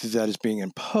that is being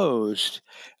imposed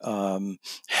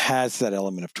has that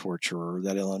element of torture, or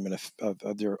that element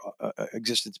of their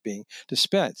existence being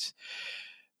dispensed.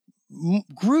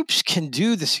 Groups can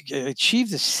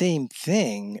achieve the same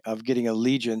thing of getting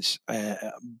allegiance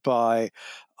by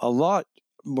a lot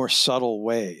more subtle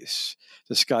ways.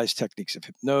 Disguised techniques of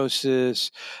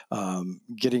hypnosis,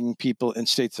 getting people in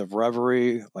states of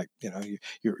reverie, like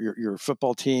your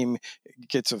football team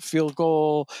gets a field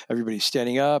goal, everybody's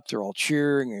standing up, they're all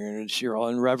cheering, and you're all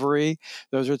in reverie.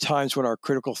 Those are times when our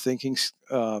critical thinking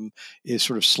is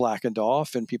sort of slackened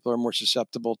off, and people are more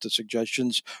susceptible to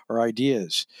suggestions or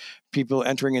ideas. People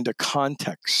entering into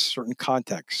certain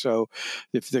contexts. So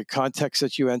if the context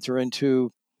that you enter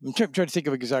into, I'm trying to think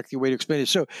of exactly a way to explain it.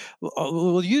 So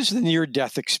we'll use the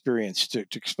near-death experience to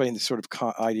explain the sort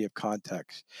of idea of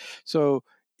context. So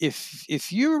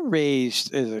if you're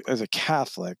raised as a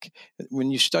Catholic, when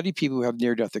you study people who have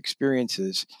near-death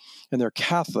experiences and they're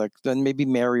Catholic, then maybe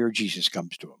Mary or Jesus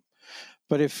comes to them.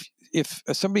 But if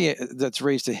somebody that's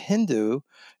raised a Hindu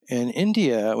in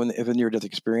India, if a near-death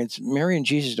experience, Mary and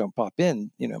Jesus don't pop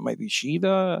in. It might be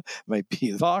Shiva, it might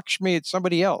be Lakshmi, it's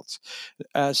somebody else.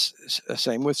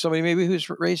 Same with somebody maybe who's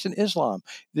raised in Islam.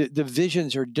 The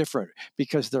visions are different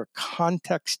because they're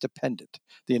context dependent,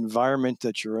 the environment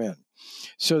that you're in.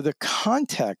 So the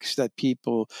context that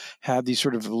people have these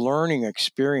sort of learning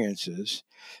experiences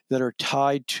that are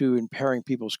tied to impairing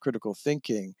people's critical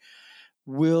thinking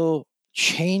will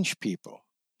change people.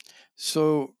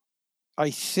 So I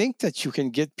think that you can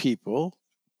get people,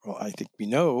 I think we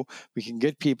know we can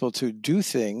get people to do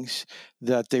things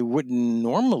that they wouldn't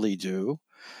normally do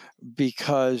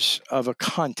because of a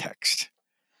context.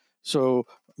 So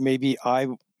maybe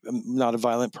I'm not a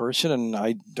violent person and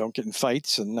I don't get in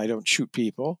fights and I don't shoot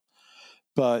people.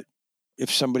 But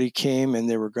if somebody came and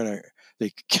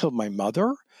they killed my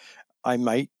mother,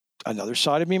 another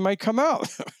side of me might come out.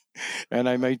 And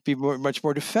I might be much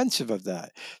more defensive of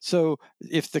that. So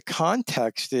if the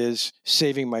context is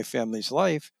saving my family's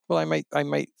life, well, I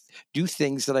might do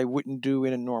things that I wouldn't do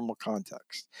in a normal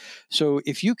context. So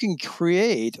if you can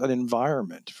create an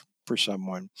environment for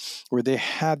someone where they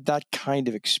have that kind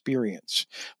of experience,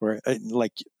 where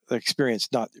like experience,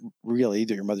 not really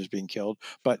that your mother's being killed,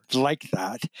 but like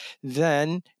that,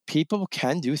 then people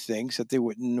can do things that they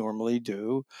wouldn't normally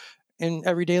do in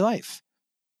everyday life.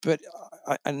 But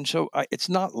it's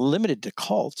not limited to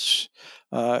cults.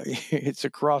 It's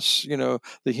across the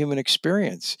human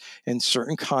experience. In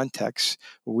certain contexts,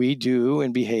 we do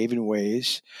and behave in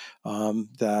ways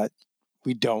that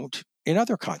we don't in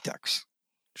other contexts.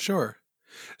 Sure.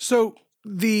 So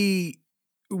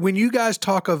when you guys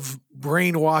talk of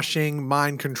brainwashing,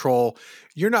 mind control,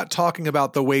 you're not talking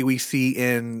about the way we see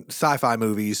in sci-fi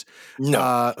movies.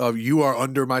 No. Of you are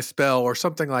under my spell or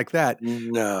something like that.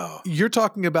 No. You're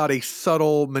talking about a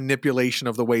subtle manipulation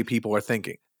of the way people are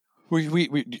thinking.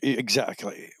 We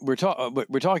exactly. We're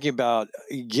talking about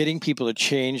getting people to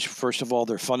change, first of all,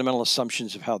 their fundamental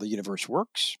assumptions of how the universe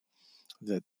works.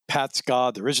 That Pat's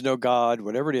God, there is no God,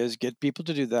 whatever it is, get people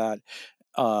to do that.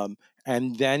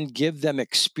 And then give them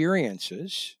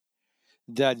experiences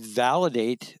that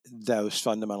validate those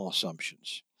fundamental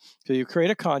assumptions. So you create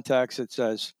a context that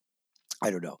says, I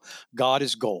don't know, God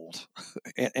is gold.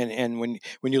 and when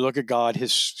you look at God,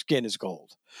 his skin is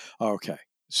gold. Okay.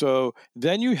 So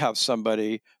then you have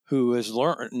somebody who has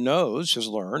learned,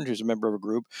 who's a member of a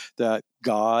group, that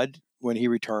God, when he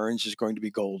returns, is going to be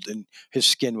gold and his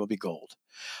skin will be gold,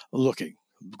 looking,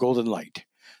 golden light.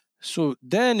 So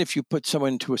then if you put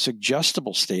someone into a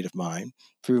suggestible state of mind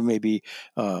through maybe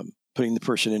putting the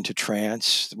person into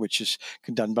trance, which is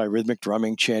done by rhythmic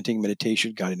drumming, chanting,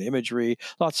 meditation, guided imagery,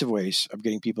 lots of ways of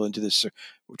getting people into this.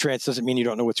 Trance doesn't mean you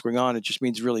don't know what's going on. It just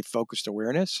means really focused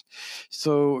awareness.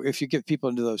 So if you get people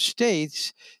into those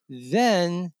states,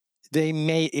 then they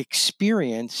may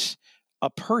experience a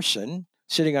person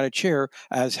sitting on a chair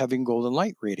as having golden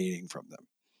light radiating from them.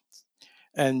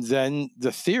 And then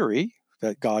the theory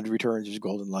that God returns as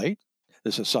golden light,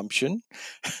 this assumption,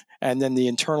 and then the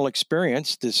internal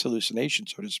experience, this hallucination,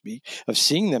 so to speak, of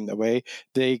seeing them that way,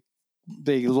 they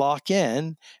lock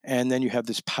in, and then you have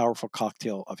this powerful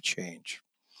cocktail of change.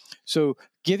 So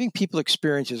giving people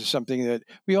experiences is something that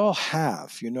we all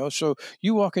have, So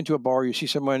you walk into a bar, you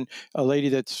see a lady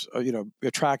that's,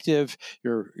 attractive,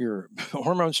 your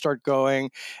hormones start going,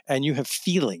 and you have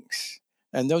feelings.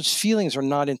 And those feelings are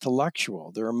not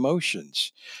intellectual, they're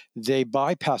emotions. They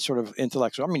bypass sort of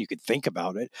intellectual. I mean, you could think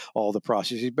about it, all the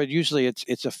processes, but usually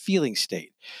it's a feeling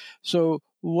state. So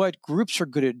what groups are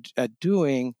good at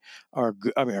doing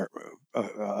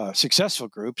successful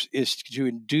groups is to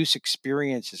induce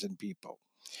experiences in people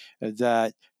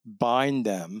that bind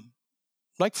them,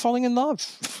 like falling in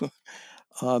love.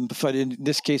 But in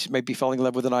this case, it might be falling in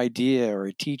love with an idea or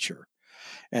a teacher.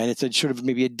 And it's a sort of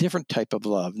maybe a different type of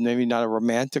love, maybe not a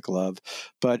romantic love,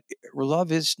 but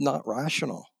love is not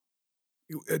rational.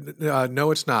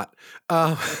 No, it's not.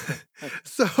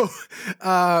 So,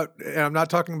 and I'm not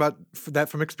talking about that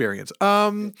from experience.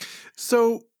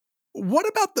 So what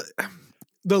about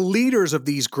the leaders of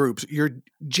these groups? You're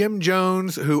Jim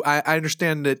Jones, who I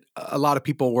understand that a lot of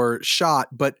people were shot,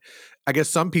 but I guess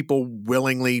some people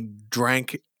willingly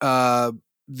drank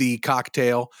the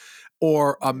cocktail,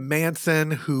 or a Manson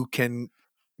who can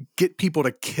get people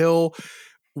to kill.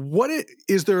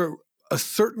 Is there a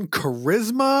certain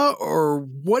charisma, or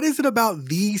what is it about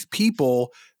these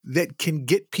people that can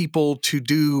get people to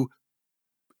do,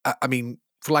 I mean,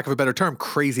 for lack of a better term,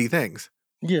 crazy things?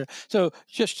 Yeah. So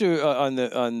just to on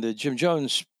the Jim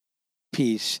Jones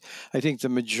piece, I think the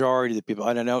majority of the people,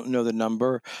 and I don't know the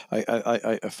number,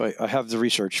 I have the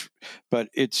research, but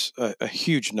it's a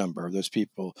huge number of those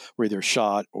people were either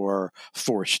shot or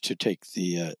forced to take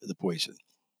the poison.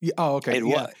 Yeah. Oh, okay.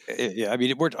 I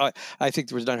mean, I think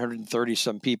there was 930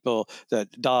 some people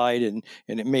that died, and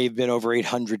it may have been over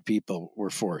 800 people were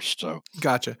forced. So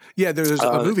gotcha. Yeah, there's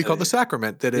a movie called The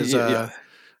Sacrament that is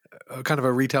kind of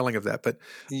a retelling of that. But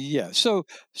yeah, so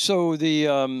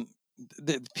the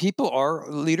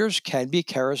leaders can be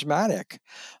charismatic,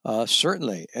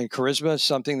 certainly, and charisma is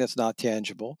something that's not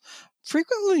tangible.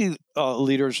 frequently,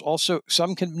 leaders also,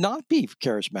 some can not be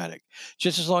charismatic,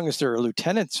 just as long as their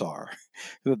lieutenants are.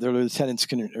 Their lieutenants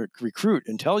can recruit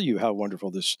and tell you how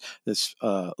wonderful this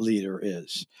leader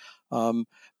is.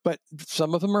 But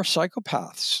some of them are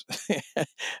psychopaths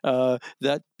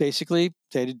that basically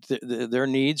their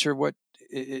needs are what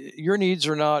your needs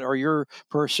are not, or your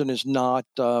person is not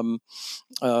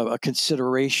a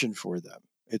consideration for them.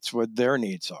 It's what their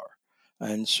needs are.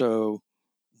 And so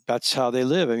that's how they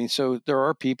live. I mean, so there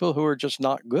are people who are just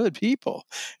not good people,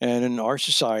 and in our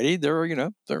society, there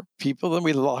are people, and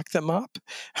we lock them up,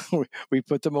 we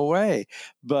put them away.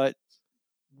 But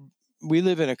we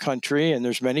live in a country, and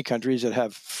there's many countries that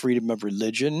have freedom of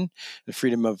religion, the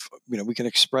freedom of, we can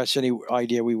express any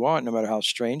idea we want, no matter how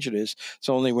strange it is. It's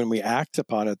only when we act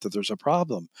upon it that there's a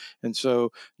problem. And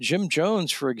so Jim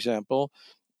Jones, for example,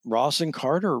 Rosalind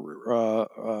Carter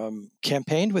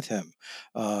campaigned with him.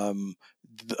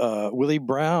 Willie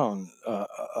Brown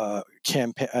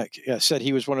said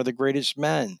he was one of the greatest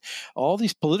men. All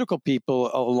these political people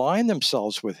aligned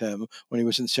themselves with him when he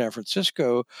was in San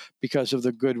Francisco because of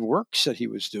the good works that he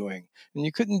was doing. And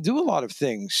you couldn't do a lot of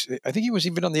things. I think he was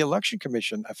even on the election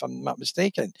commission, if I'm not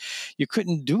mistaken. You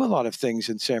couldn't do a lot of things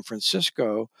in San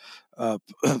Francisco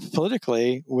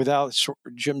politically without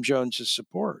Jim Jones's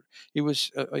support. He was,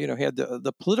 he had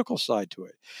the political side to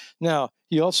it. Now,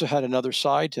 he also had another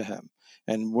side to him.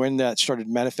 And when that started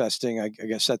manifesting, I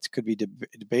guess that could be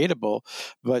debatable.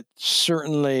 But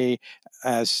certainly,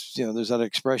 as there's that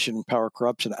expression, power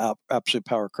corrupts, and absolute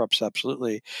power corrupts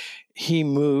absolutely. He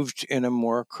moved in a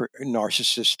more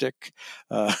narcissistic,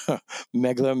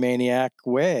 megalomaniac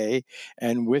way,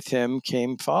 and with him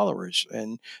came followers.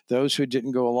 And those who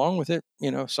didn't go along with it,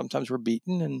 sometimes were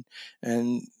beaten,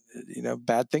 and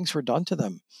bad things were done to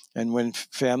them. And when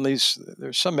families,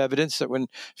 there's some evidence that when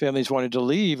families wanted to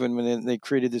leave, and when they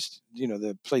created this,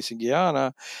 the place in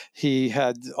Guyana, he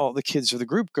had all the kids of the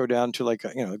group go down to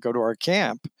go to our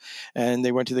camp, and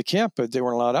they went to the camp, but they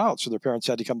weren't allowed out. So their parents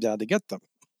had to come down to get them.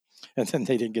 And then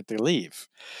they didn't get to leave.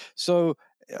 So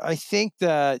I think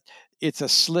that it's a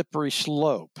slippery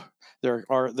slope. There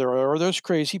are those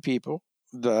crazy people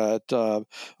that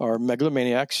are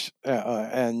megalomaniacs,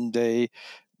 and they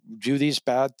do these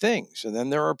bad things. And then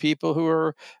there are people who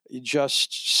are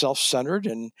just self-centered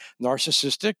and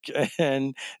narcissistic,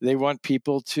 and they want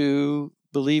people to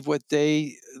believe what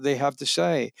they have to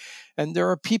say. And there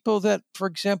are people that, for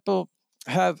example,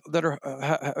 have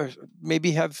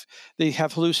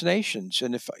hallucinations,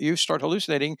 and if you start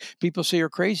hallucinating, people say you're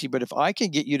crazy. But if I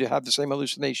can get you to have the same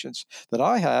hallucinations that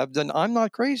I have, then I'm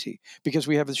not crazy, because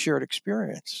we have a shared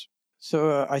experience.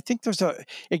 So I think there's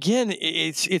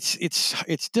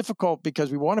it's difficult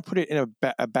because we want to put it in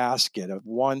a basket of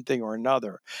one thing or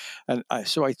another, and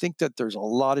so I think that there's a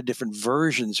lot of different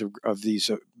versions of these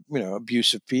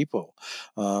abusive people,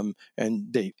 and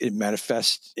it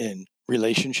manifests in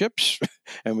relationships,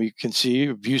 and we can see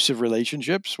abusive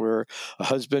relationships where a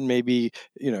husband may be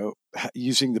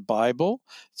using the Bible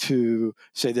to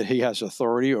say that he has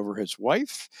authority over his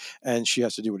wife, and she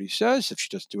has to do what he says. If she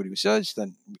doesn't do what he says,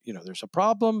 then there's a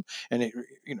problem. And it,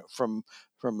 from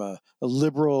a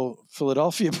liberal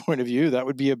Philadelphia point of view, that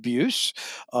would be abuse.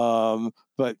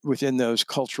 But within those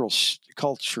cultures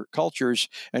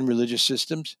and religious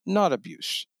systems, not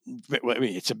abuse. I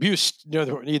mean, it's abuse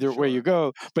either way you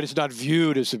go, but it's not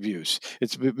viewed as abuse.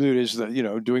 It's viewed as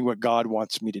doing what God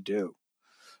wants me to do,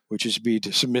 which is be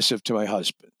submissive to my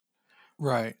husband.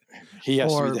 Right. He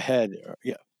has to be the head.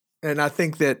 Yeah. And I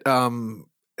think that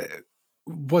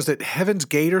was it Heaven's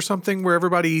Gate or something where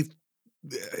everybody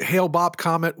Hale Bopp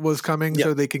comet was coming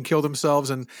so they can kill themselves,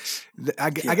 and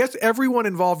I guess everyone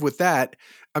involved with that,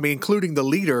 I mean, including the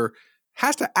leader,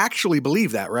 has to actually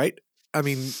believe that, right? I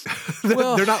mean,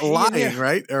 they're not lying,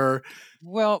 right? Or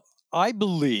I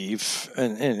believe,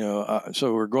 and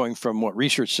so we're going from what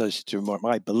research says to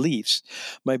my beliefs.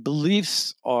 My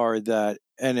beliefs are that,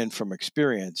 and then from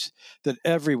experience, that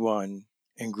everyone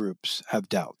in groups have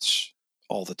doubts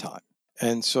all the time.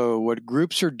 And so what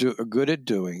groups are good at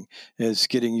doing is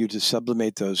getting you to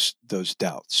sublimate those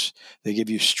doubts. They give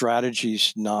you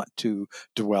strategies not to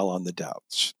dwell on the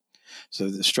doubts. So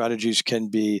the strategies can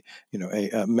be,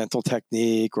 a mental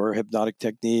technique or a hypnotic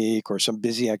technique or some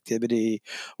busy activity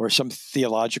or some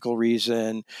theological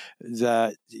reason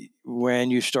that when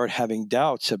you start having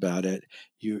doubts about it,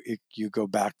 you go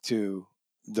back to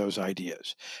those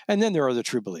ideas. And then there are the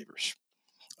true believers.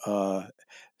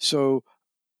 So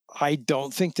I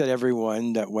don't think that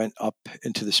everyone that went up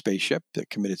into the spaceship that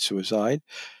committed suicide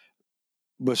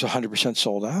was 100%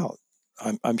 sold out.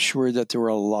 I'm sure that there were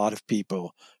a lot of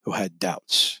people who had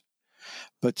doubts.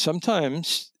 But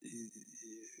sometimes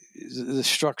the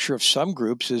structure of some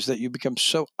groups is that you become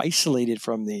so isolated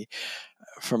from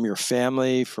your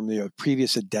family, from your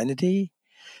previous identity,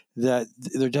 that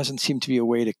there doesn't seem to be a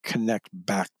way to connect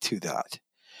back to that.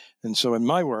 And so in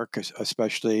my work,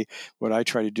 especially, what I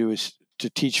try to do is to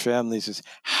teach families is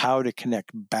how to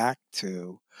connect back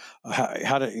to,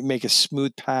 how to make a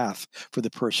smooth path for the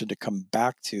person to come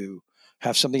back to,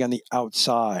 have something on the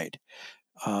outside.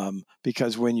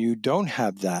 Because when you don't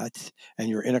have that and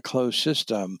you're in a closed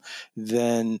system,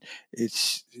 then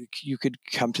you could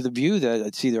come to the view that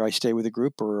it's either I stay with a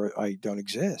group or I don't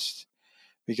exist,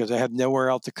 because I have nowhere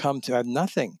else to come to. I have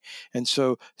nothing. And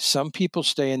so some people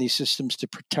stay in these systems to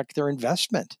protect their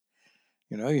investment.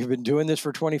 You've been doing this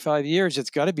for 25 years. It's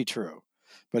got to be true.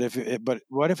 But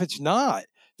what if it's not?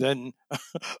 Then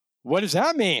what does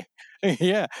that mean?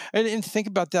 Yeah. And think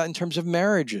about that in terms of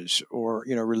marriages or,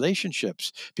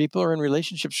 relationships. People are in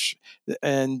relationships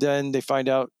and then they find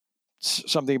out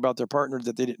something about their partner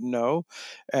that they didn't know.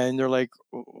 And they're like,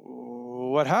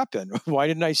 what happened? Why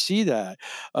didn't I see that?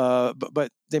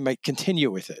 But they might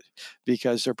continue with it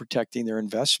because they're protecting their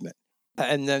investment.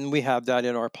 And then we have that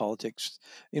in our politics.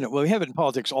 We have it in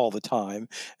politics all the time.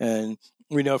 And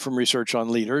we know from research on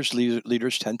leaders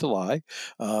tend to lie,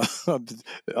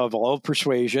 of all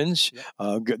persuasions.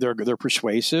 They're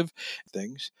persuasive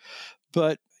things.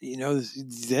 But,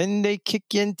 then they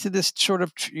kick into this sort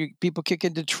of, people kick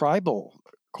into tribal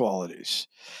qualities,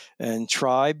 and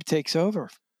tribe takes over.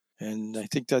 And I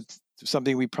think that's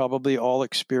something we probably all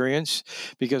experience,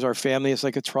 because our family is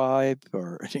like a tribe,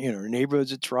 or our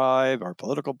neighborhood's a tribe, our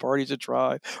political party's a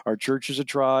tribe, our church is a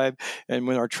tribe. And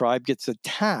when our tribe gets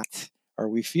attacked, or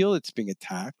we feel it's being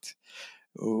attacked,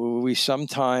 we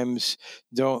sometimes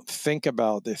don't think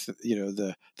about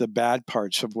the bad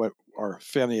parts of what our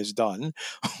family has done,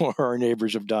 or our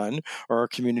neighbors have done, or our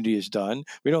community has done.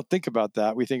 We don't think about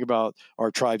that. We think about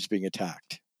our tribes being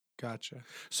attacked. Gotcha.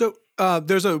 So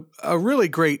there's a really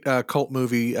great cult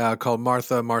movie called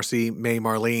Martha, Marcy, May,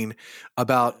 Marlene,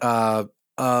 about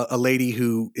a lady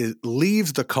who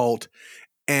leaves the cult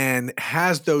and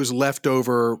has those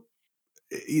leftover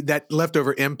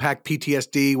impact,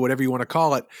 PTSD, whatever you want to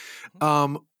call it.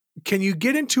 Can you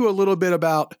get into a little bit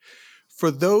about, for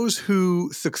those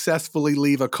who successfully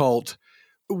leave a cult,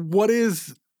 what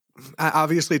is,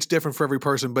 obviously it's different for every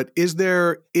person, but is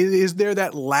there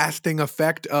that lasting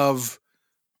effect of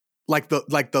like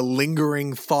the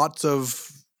lingering thoughts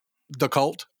of the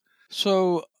cult?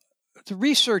 So the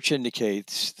research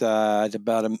indicates that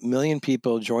about 1 million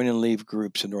people join and leave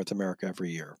groups in North America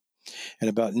every year. And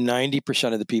about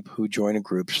 90% of the people who join a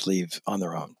group leave on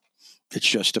their own. It's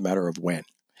just a matter of when.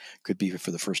 Could be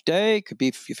for the first day, could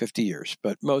be 50 years,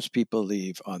 but most people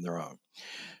leave on their own.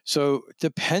 So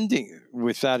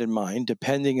with that in mind,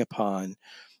 depending upon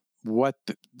what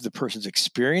the person's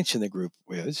experience in the group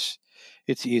is,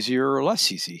 it's easier or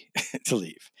less easy to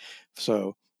leave.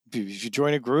 So if you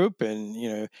join a group and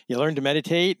you learn to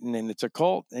meditate, and then it's a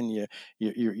cult, and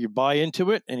you buy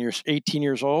into it, and you're 18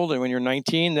 years old, and when you're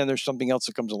 19, then there's something else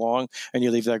that comes along, and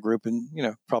you leave that group, and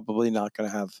probably not going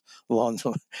to have long.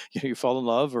 You fall in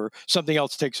love, or something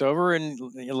else takes over, and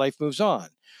your life moves on.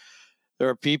 There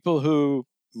are people who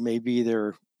maybe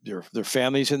their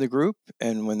families in the group,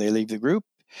 and when they leave the group,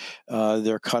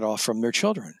 they're cut off from their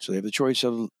children. So they have the choice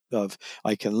of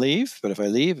I can leave, but if I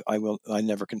leave, I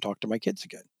never can talk to my kids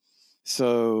again.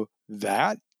 So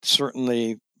that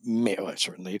certainly may,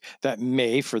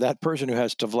 for that person who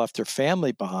has to have left their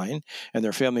family behind, and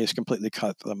their family has completely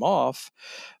cut them off,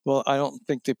 well, I don't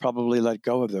think they probably let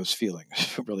go of those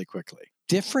feelings really quickly.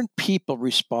 Different people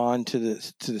respond to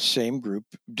the same group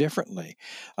differently.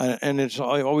 And it's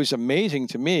always amazing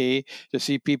to me to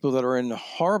see people that are in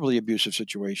horribly abusive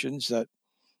situations that,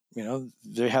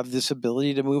 they have this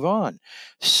ability to move on.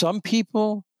 Some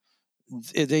people,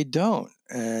 they don't,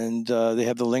 and they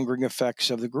have the lingering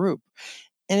effects of the group.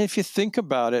 And if you think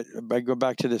about it, I go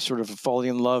back to this sort of falling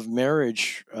in love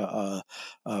marriage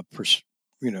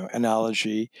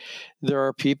analogy. There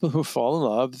are people who fall in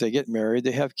love, they get married,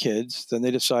 they have kids, then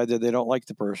they decide that they don't like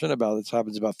the person. This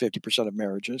happens about 50% of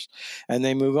marriages, and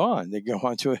they move on. They go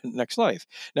on to a next life.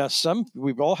 Now,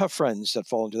 we all have friends that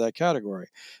fall into that category,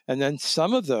 and then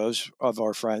some of those of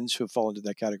our friends who fall into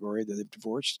that category that they've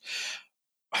divorced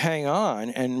hang on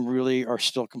and really are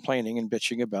still complaining and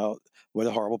bitching about what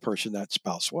a horrible person that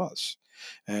spouse was,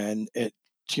 and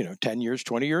 10 years,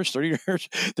 20 years, 30 years,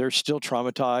 they're still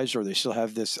traumatized, or they still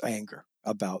have this anger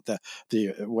about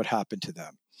the what happened to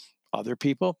them. other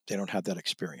people, they don't have that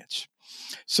experience.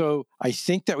 So I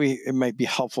think that it might be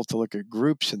helpful to look at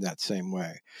groups in that same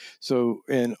way. So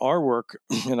in our work,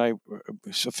 and I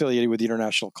was affiliated with the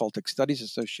International Cultic Studies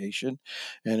Association,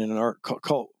 and in our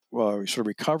cult sort of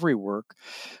recovery work,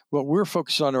 what we're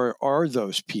focused on are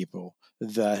those people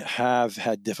that have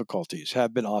had difficulties,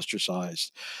 have been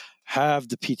ostracized, have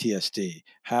the PTSD,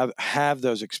 have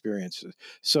those experiences.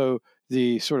 So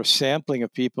the sort of sampling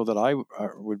of people that I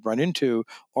would run into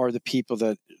are the people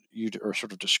that you are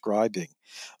sort of describing.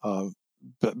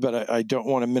 But I don't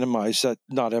want to minimize that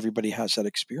not everybody has that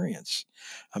experience.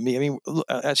 I mean,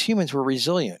 as humans, we're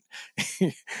resilient.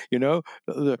 You know,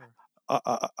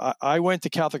 I went to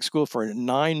Catholic school for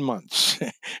 9 months,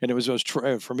 and it was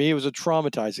for me, it was a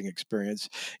traumatizing experience.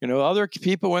 You know, other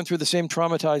people went through the same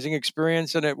traumatizing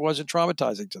experience, and it wasn't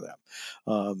traumatizing to them.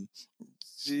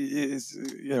 You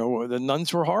know, the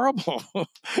nuns were horrible.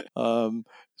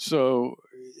 So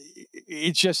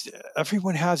it's just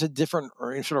everyone has a different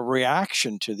sort of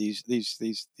reaction to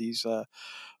these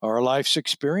our life's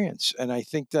experience, and I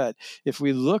think that if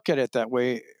we look at it that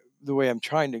way, the way I'm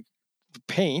trying to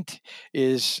paint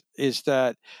is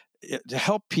that to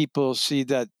help people see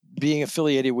that being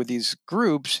affiliated with these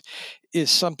groups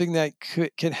is something that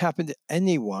can happen to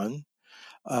anyone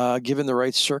given the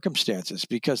right circumstances,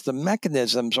 because the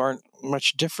mechanisms aren't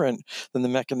much different than the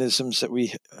mechanisms that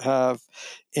we have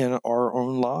in our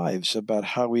own lives about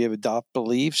how we adopt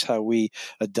beliefs, how we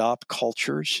adopt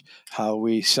cultures, how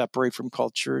we separate from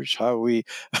cultures, how we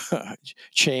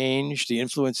change, the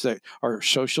influence that our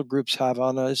social groups have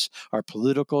on us, our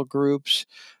political groups.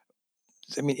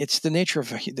 I mean, it's the nature of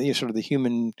sort of the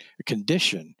human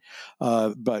condition.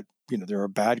 But you know, there are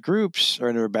bad groups,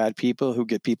 or there are bad people who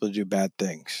get people to do bad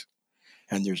things,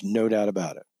 and there's no doubt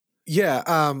about it.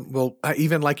 Yeah. Well,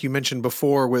 even like you mentioned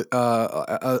before, with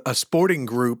a sporting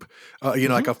group, you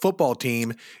know, like a football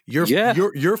team, your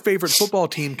favorite football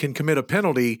team can commit a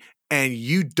penalty, and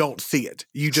you don't see it.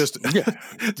 You just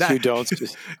you don't.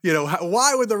 You know,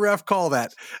 why would the ref call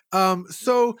that?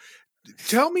 So.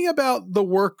 Tell me about the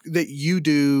work that you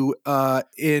do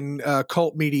in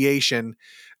cult mediation.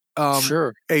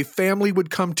 Sure. A family would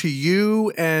come to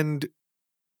you and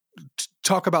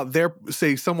talk about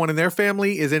say someone in their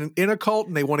family is in a cult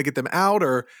and they want to get them out,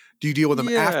 or do you deal with them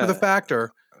after the fact?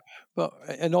 Or well,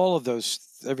 and all of those,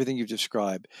 everything you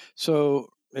described. So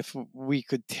if we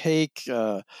could take,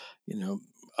 you know,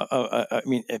 I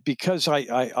mean, because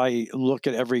I look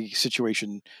at every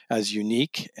situation as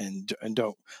unique and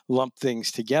don't lump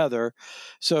things together.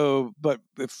 So, but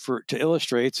to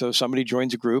illustrate, so somebody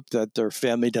joins a group that their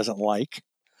family doesn't like,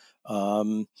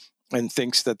 and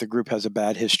thinks that the group has a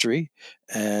bad history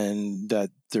and that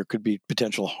there could be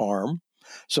potential harm.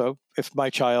 So, if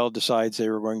my child decides they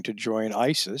were going to join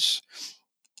ISIS,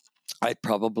 I'd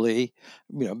probably,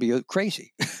 you know, be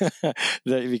crazy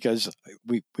because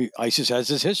ISIS has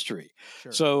this history.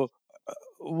 Sure. So,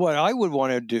 what I would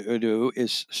want to do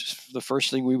is the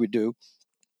first thing we would do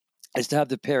is to have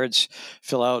the parents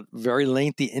fill out very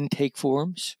lengthy intake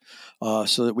forms,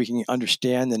 so that we can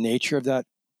understand the nature of that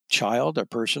child, a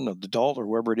person, an adult, or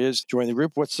whoever it is joining the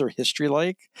group. What's their history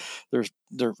like? There's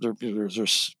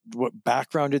what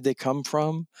background did they come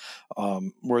from?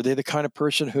 Were they the kind of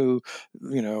person who,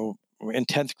 you know, in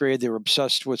 10th grade, they were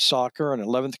obsessed with soccer. In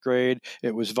 11th grade,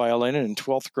 it was violin. And in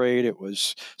 12th grade, it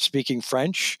was speaking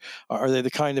French. Are they the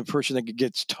kind of person that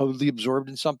gets totally absorbed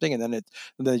in something and then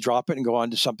they drop it and go on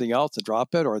to something else and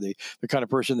drop it? Or are they the kind of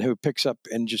person who picks up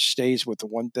and just stays with the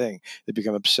one thing? They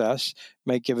become obsessed.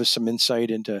 Might give us some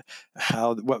insight into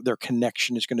what their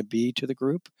connection is going to be to the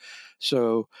group.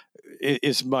 So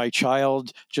is my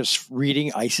child just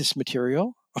reading ISIS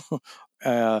material?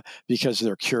 Because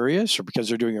they're curious, or because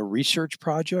they're doing a research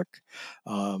project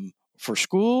for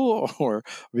school, or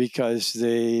because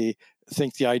they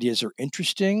think the ideas are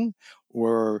interesting,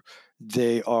 or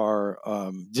they are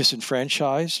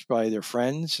disenfranchised by their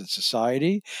friends and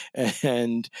society,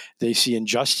 and they see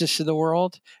injustice in the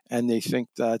world, and they think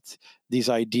that these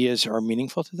ideas are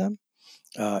meaningful to them.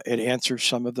 It answers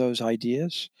some of those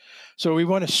ideas. So we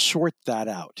want to sort that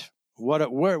out.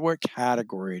 What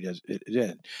category it is it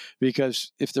in?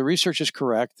 Because if the research is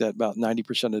correct that about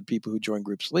 90% of the people who join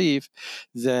groups leave,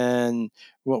 then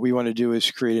what we want to do is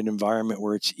create an environment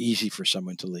where it's easy for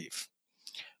someone to leave.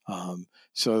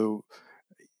 So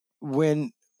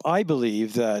when I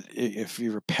believe that if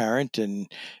you're a parent and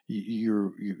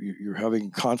you're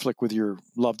having conflict with your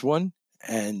loved one,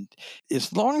 and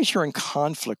as long as you're in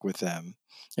conflict with them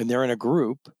and they're in a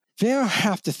group, they don't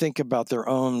have to think about their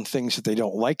own things that they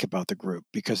don't like about the group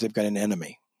because they've got an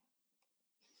enemy.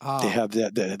 They have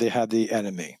they have the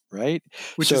enemy, right?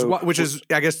 Which is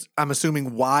I guess I'm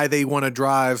assuming why they want to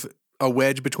drive a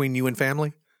wedge between you and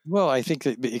family. Well, I think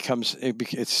that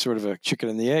it's sort of a chicken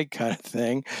and the egg kind of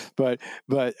thing, but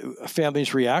a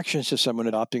family's reactions to someone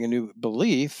adopting a new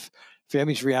belief,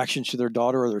 family's reactions to their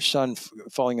daughter or their son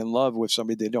falling in love with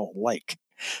somebody they don't like,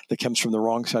 that comes from the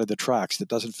wrong side of the tracks, that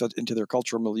doesn't fit into their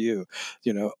cultural milieu,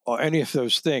 or any of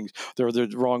those things. They're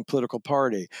the wrong political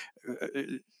party.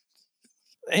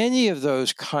 Any of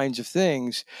those kinds of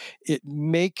things, it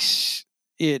makes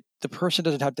it, the person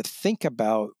doesn't have to think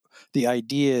about the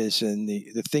ideas and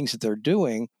the things that they're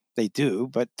doing. They do,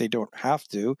 but they don't have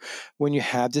to when you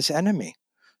have this enemy.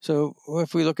 So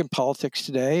if we look in politics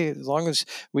today, as long as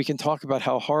we can talk about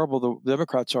how horrible the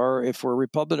Democrats are if we're a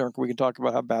Republican, or we can talk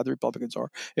about how bad the Republicans are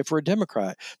if we're a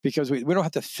Democrat, because we don't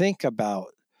have to think about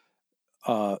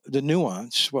the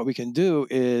nuance. What we can do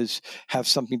is have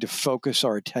something to focus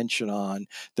our attention on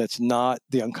that's not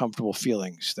the uncomfortable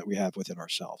feelings that we have within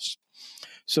ourselves.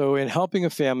 So in helping a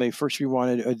family, first we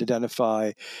want to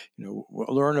identify,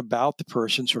 learn about the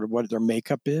person, sort of what their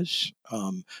makeup is.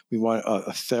 We want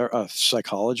a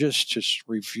psychologist to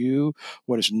review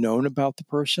what is known about the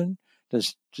person.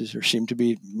 Does there seem to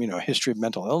be, a history of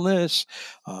mental illness?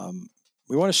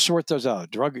 We want to sort those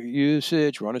out. Drug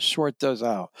usage, we want to sort those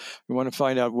out. We want to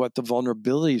find out what the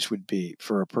vulnerabilities would be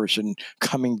for a person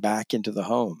coming back into the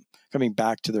home, coming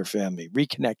back to their family,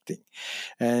 reconnecting.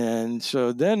 And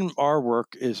so then our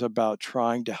work is about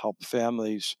trying to help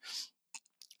families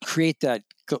create that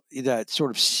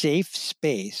sort of safe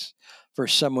space for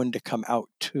someone to come out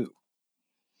to,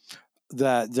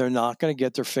 that they're not going to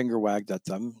get their finger wagged at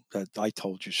them, that I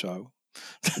told you so.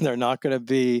 They're not going to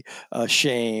be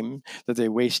ashamed that they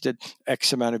wasted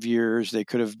X amount of years. They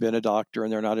could have been a doctor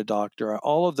and they're not a doctor.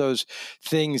 All of those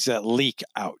things that leak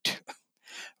out.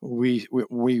 We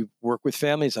work with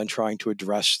families on trying to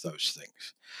address those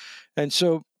things. And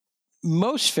so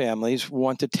most families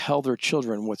want to tell their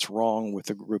children what's wrong with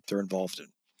the group they're involved in.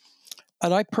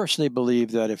 And I personally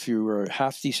believe that if you are a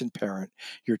half-decent parent,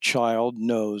 your child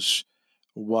knows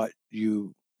what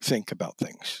you think about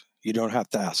things. You don't have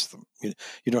to ask them. You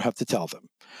don't have to tell them.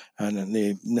 And then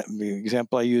the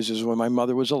example I use is when my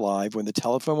mother was alive, when the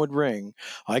telephone would ring,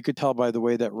 I could tell by the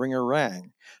way that ringer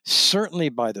rang, certainly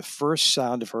by the first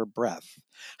sound of her breath,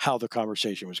 how the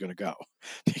conversation was going to go,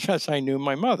 because I knew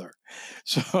my mother.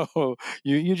 So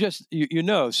you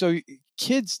know. So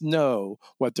kids know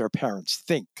what their parents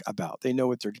think about. They know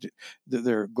what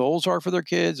their goals are for their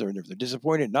kids, or if they're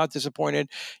disappointed, not disappointed.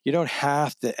 You don't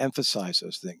have to emphasize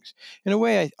those things. In a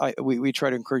way, we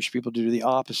try to encourage people to do the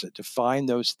opposite, to find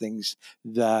those things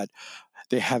that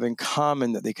they have in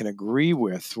common, that they can agree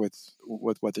with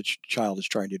what the child is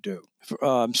trying to do.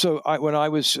 So when I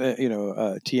was,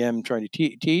 TM trying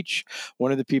to teach,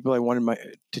 one of the people I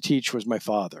wanted to teach was my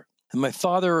father. And my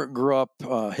father grew up,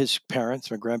 his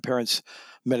parents, my grandparents,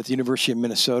 met at the University of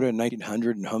Minnesota in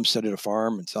 1900 and homesteaded a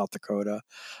farm in South Dakota.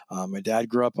 My dad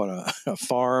grew up on a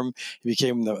farm. He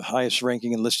became the highest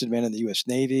ranking enlisted man in the U.S.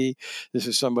 Navy. This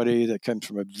is somebody that comes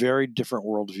from a very different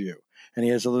worldview. And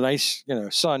he has a nice,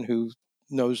 son who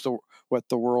knows what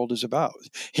the world is about.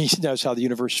 He knows how the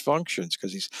universe functions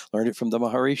because he's learned it from the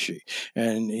Maharishi,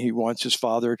 and he wants his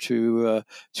father to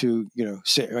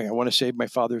say, I want to save my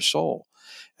father's soul.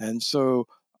 And so,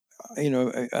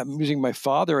 I'm using my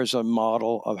father as a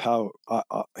model of how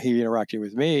he interacted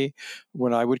with me.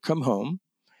 When I would come home,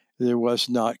 there was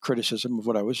not criticism of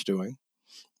what I was doing.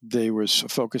 There was a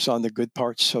focus on the good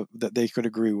parts that they could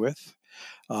agree with.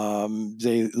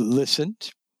 They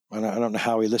listened. And I don't know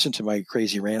how he listened to my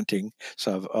crazy ranting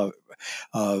of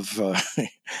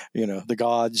the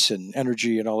gods and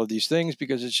energy and all of these things,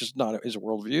 because it's just not his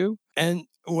worldview. And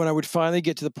when I would finally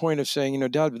get to the point of saying,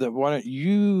 Dad, why don't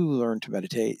you learn to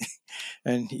meditate?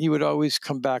 And he would always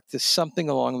come back to something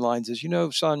along the lines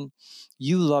of, son,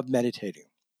 you love meditating.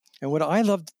 And what I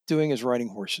love doing is riding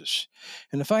horses.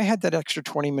 And if I had that extra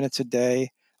 20 minutes a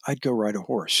day, I'd go ride a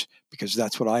horse, because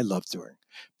that's what I love doing.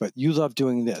 But you love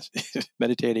doing this,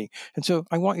 meditating. And so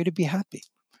I want you to be happy.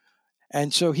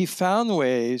 And so he found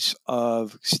ways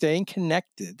of staying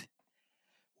connected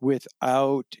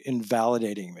without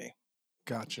invalidating me.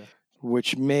 Gotcha.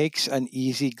 Which makes an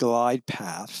easy glide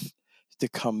path to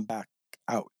come back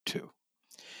out to.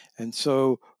 And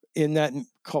so in that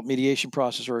cult mediation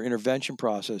process or intervention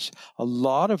process, a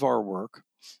lot of our work,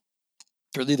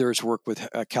 certainly there is work with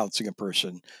counseling a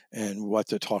person and what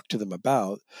to talk to them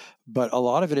about, but a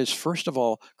lot of it is, first of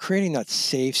all, creating that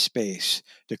safe space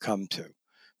to come to.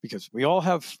 Because we all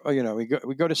have,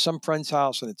 we go to some friend's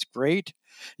house and it's great.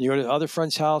 You go to other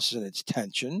friend's house and it's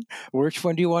tension. Which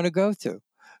one do you want to go to?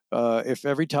 If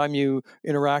every time you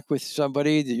interact with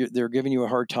somebody, they're giving you a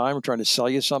hard time or trying to sell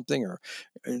you something, or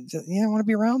you don't want to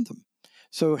be around them.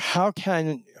 So how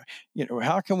can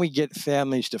we get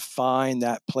families to find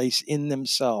that place in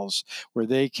themselves where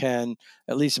they can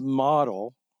at least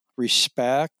model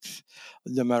respect,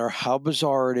 no matter how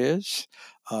bizarre it is,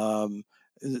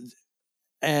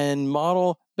 and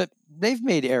model that they've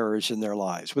made errors in their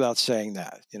lives without saying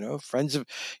that.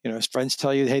 Friends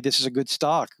tell you, hey, this is a good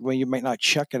stock. Well, you might not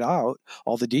check it out,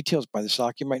 all the details by the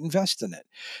stock, you might invest in it.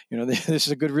 This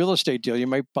is a good real estate deal. You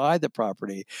might buy the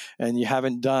property, and you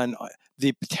haven't done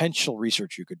the potential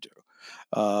research you could do.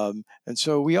 And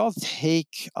so we all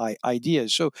take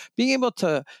ideas. So being able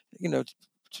to,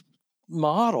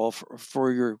 model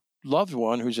for your loved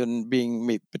one who's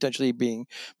potentially being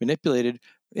manipulated,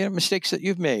 mistakes that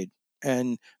you've made,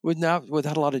 and without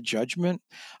a lot of judgment,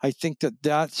 I think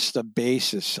that's the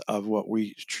basis of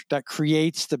that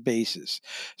creates the basis.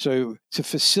 So to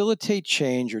facilitate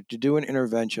change or to do an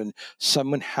intervention,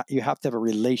 you have to have a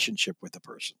relationship with the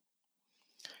person.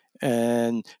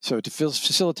 And so to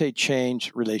facilitate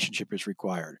change, relationship is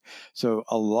required. So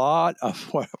a lot of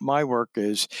what my work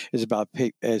is about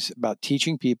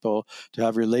teaching people to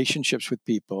have relationships with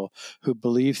people who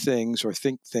believe things or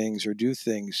think things or do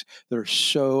things that are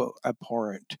so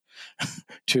abhorrent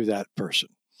to that person.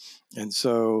 And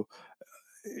so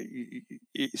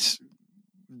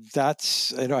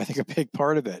that's, I think, a big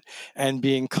part of it, and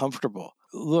being comfortable.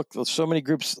 Look, so many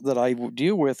groups that I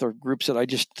deal with are groups that I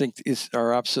just think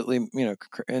are absolutely,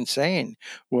 insane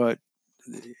what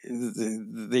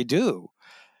they do.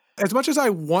 As much as I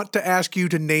want to ask you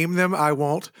to name them, I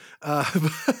won't. But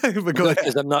go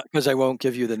ahead. Because I won't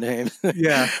give you the name.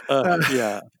 Yeah.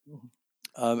 Yeah.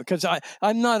 Because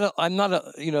I'm not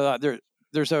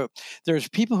there's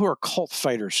people who are cult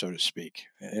fighters, so to speak,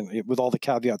 and with all the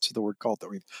caveats of the word cult that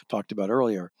we've talked about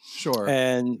earlier. Sure.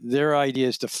 And their idea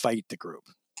is to fight the group.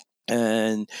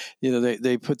 And,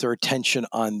 they put their attention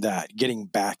on that, getting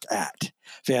back at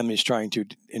families trying to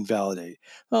invalidate.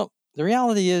 Well, the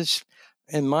reality is,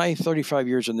 in my 35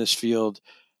 years in this field,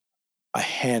 a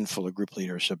handful of group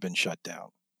leaders have been shut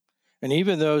down. And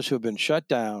even those who have been shut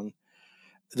down,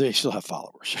 they still have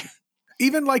followers.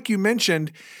 Even like you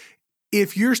mentioned,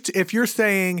 if you're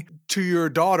saying to your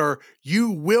daughter,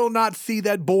 you will not see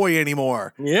that boy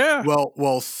anymore. Yeah.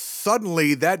 Well,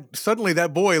 suddenly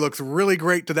that boy looks really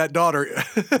great to that daughter.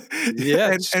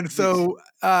 Yes. and so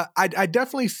I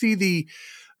definitely see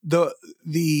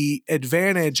the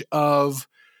advantage of,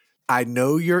 I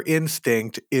know your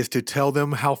instinct is to tell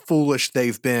them how foolish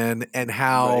they've been and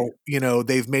how, right,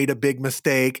 they've made a big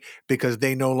mistake because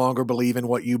they no longer believe in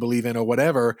what you believe in or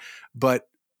whatever, but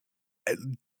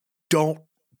don't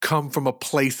come from a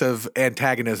place of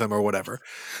antagonism or whatever.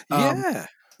 Yeah.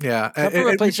 Come from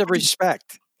a place of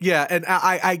respect. Yeah. And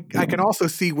I can also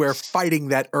see where fighting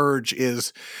that urge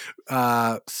is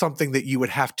something that you would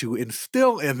have to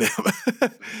instill in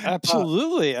them.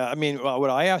 Absolutely. What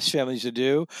I ask families to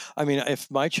do,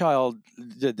 if my child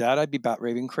did that, I'd be bat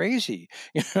raving crazy.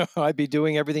 I'd be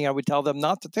doing everything I would tell them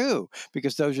not to do,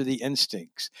 because those are the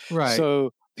instincts. Right.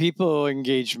 So people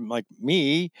engage like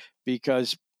me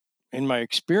because, in my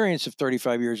experience of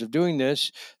 35 years of doing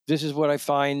this is what I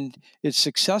find is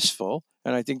successful.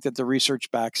 And I think that the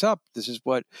research backs up. This is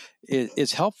what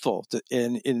is helpful.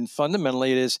 And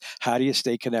fundamentally, it is, how do you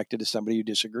stay connected to somebody you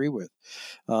disagree with?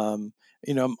 I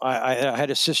had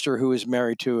a sister who was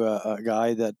married to a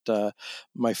guy that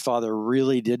my father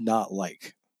really did not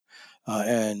like.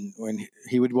 And when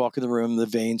he would walk in the room, the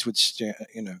veins would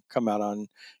come out on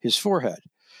his forehead.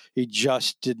 He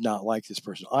just did not like this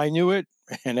person. I knew it,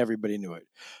 and everybody knew it.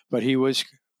 But he was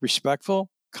respectful,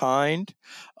 kind,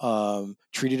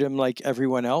 treated him like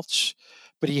everyone else.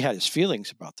 But he had his feelings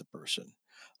about the person.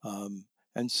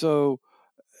 And so,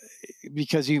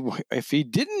 because if he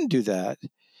didn't do that,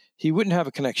 he wouldn't have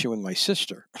a connection with my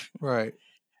sister. Right.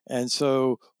 And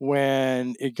so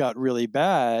when it got really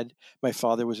bad, my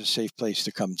father was a safe place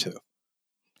to come to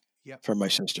for my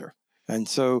sister. And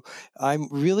so I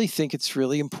really think it's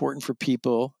really important for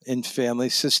people in family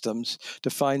systems to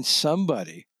find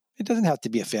somebody. It doesn't have to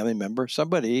be a family member,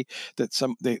 somebody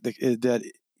that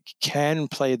can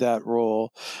play that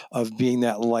role of being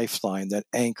that lifeline, that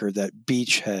anchor, that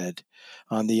beachhead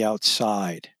on the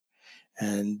outside.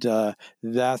 And I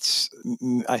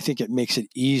think it makes it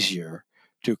easier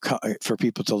for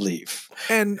people to leave.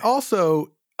 And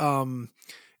also,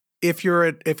 if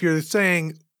you're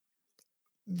saying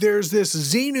there's this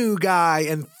Xenu guy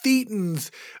and Thetans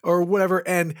or whatever,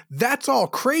 and that's all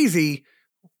crazy.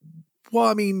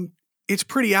 Well, it's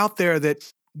pretty out there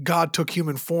that God took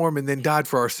human form and then died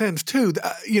for our sins too.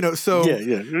 So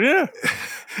yeah.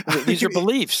 These are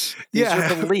beliefs. These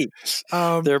are beliefs.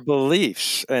 They're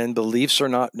beliefs, and beliefs are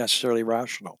not necessarily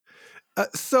rational.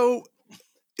 So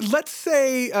let's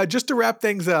say, just to wrap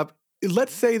things up,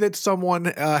 let's say that someone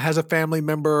has a family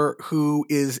member who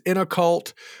is in a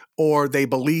cult, or they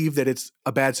believe that it's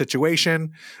a bad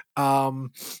situation,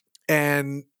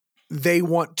 and they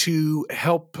want to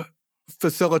help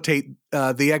facilitate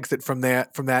the exit from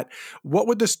that. What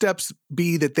would the steps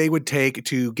be that they would take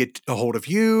to get a hold of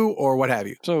you, or what have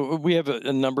you? So we have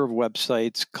a number of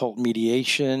websites: Cult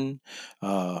Mediation,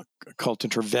 Cult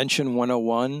Intervention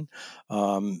 101.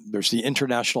 There's the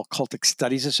International Cultic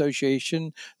Studies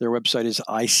Association. Their website is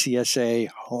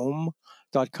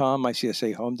icsahome.com,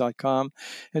 icsahome.com.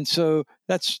 And so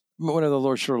that's one of the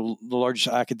largest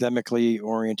academically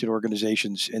oriented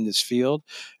organizations in this field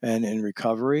and in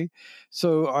recovery.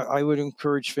 So I would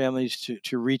encourage families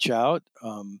to reach out.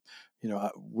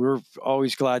 We're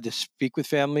always glad to speak with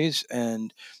families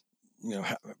and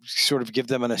sort of give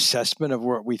them an assessment of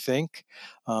what we think.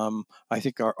 I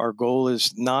think our goal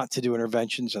is not to do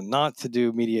interventions and not to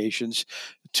do mediations,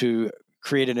 to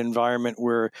create an environment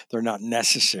where they're not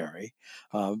necessary.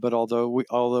 But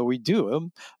although we do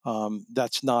them,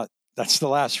 that's the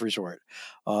last resort,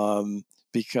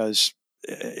 because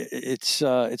it's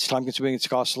time consuming, it's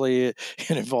costly, it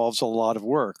involves a lot of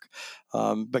work.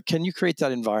 But can you create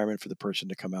that environment for the person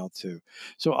to come out to?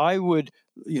 So I would,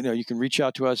 you can reach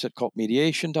out to us at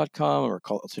cultmediation.com or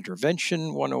Cult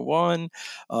Intervention 101,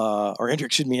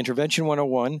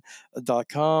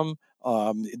 intervention101.com,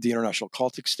 the International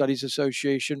Cultic Studies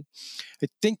Association. I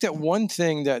think that one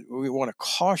thing that we want to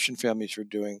caution families from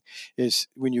doing is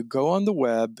when you go on the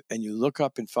web and you look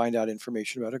up and find out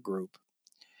information about a group,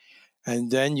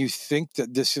 and then you think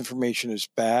that this information is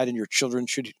bad and your children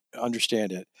should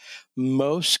understand it.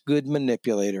 Most good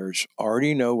manipulators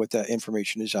already know what that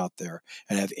information is out there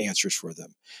and have answers for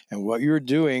them. And what you're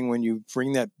doing when you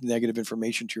bring that negative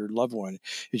information to your loved one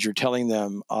is you're telling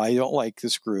them, I don't like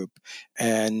this group,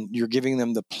 and you're giving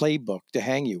them the playbook to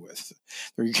hang you with,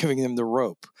 or you're giving them the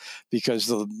rope, because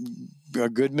a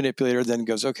good manipulator then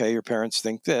goes, okay, your parents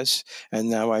think this, and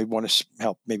now I want to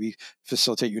help maybe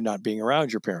facilitate you not being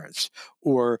around your parents,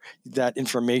 or that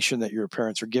information that your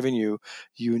parents are giving you,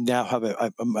 you now have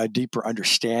a deeper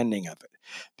understanding of it.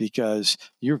 Because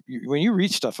when you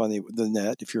read stuff on the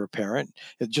net, if you're a parent,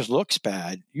 it just looks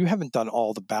bad. You haven't done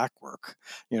all the back work,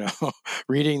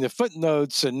 reading the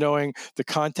footnotes and knowing the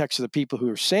context of the people who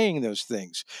are saying those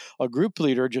things. A group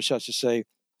leader just has to say,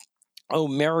 oh,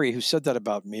 Mary, who said that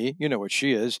about me, you know what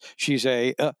she is. She's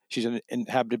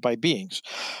inhabited by beings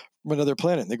from another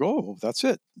planet. And they go, oh, that's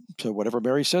it. So whatever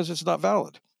Mary says, it's not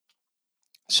valid.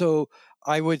 So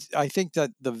I think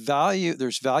that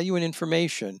there's value in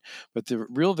information, but the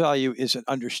real value is in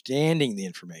understanding the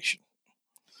information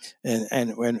and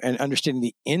understanding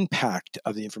the impact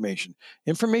of the information.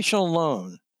 Information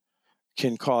alone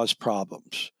can cause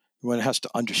problems. One has to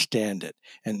understand it.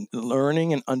 And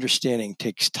learning and understanding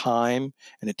takes time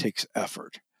and it takes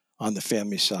effort on the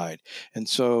family side. And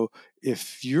so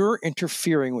if you're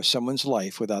interfering with someone's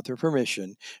life without their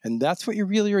permission, and that's what you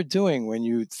really are doing when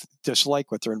you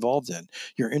dislike what they're involved in,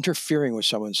 you're interfering with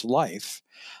someone's life,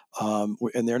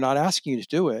 and they're not asking you to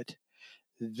do it,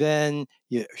 then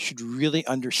you should really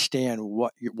understand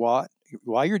why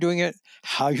you're doing it,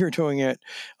 how you're doing it.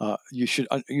 You should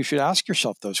ask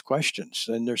yourself those questions,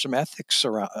 and there's some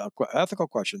ethical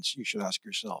questions you should ask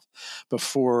yourself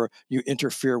before you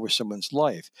interfere with someone's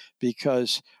life,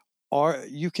 because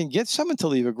you can get someone to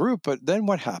leave a group, but then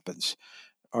what happens?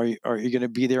 Are you going to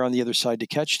be there on the other side to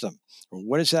catch them? Or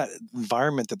what is that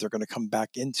environment that they're going to come back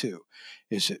into?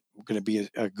 Is it going to be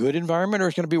a good environment, or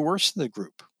is it going to be worse than the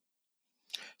group?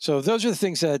 So those are the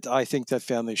things that I think that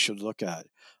families should look at.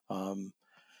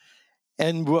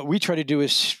 And what we try to do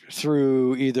is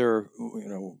through either,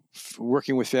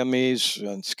 working with families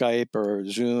on Skype or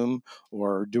Zoom,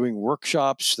 or doing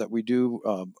workshops that we do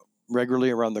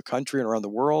regularly around the country and around the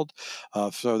world,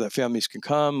 so that families can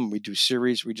come. We do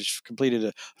series. We just completed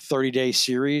a 30-day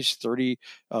series, 30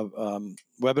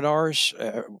 webinars,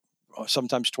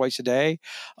 sometimes twice a day.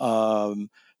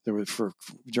 There was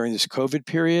during this COVID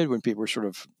period when people were sort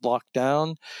of locked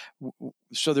down.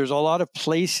 So there's a lot of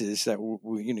places that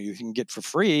you can get for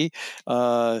free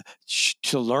to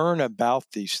learn about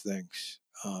these things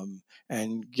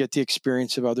and get the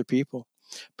experience of other people.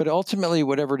 But ultimately,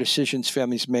 whatever decisions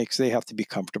families make, they have to be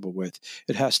comfortable with.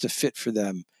 It has to fit for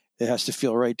them It has to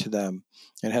feel right to them.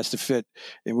 It has to fit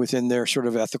within their sort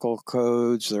of ethical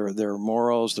codes, their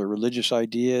morals, their religious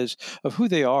ideas of who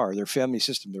they are, their family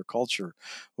system, their culture,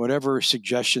 whatever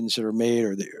suggestions that are made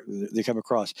or they come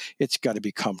across. It's got to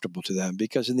be comfortable to them,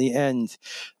 because in the end,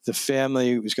 the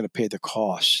family is going to pay the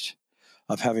cost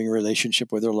of having a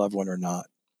relationship with their loved one or not.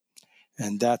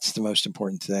 And that's the most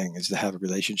important thing, is to have a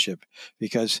relationship,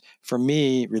 because for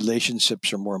me,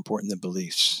 relationships are more important than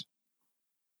beliefs.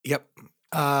 Yep.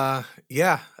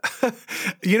 Yeah.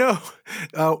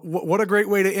 What a great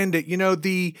way to end it.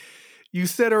 You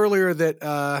said earlier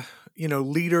that,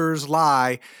 leaders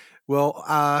lie.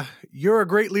 Well, you're a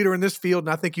great leader in this field,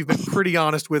 and I think you've been pretty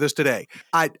honest with us today.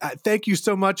 I thank you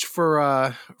so much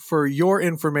for your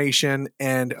information,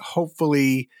 and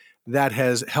hopefully that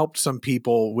has helped some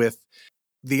people with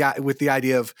the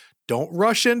idea of don't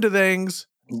rush into things.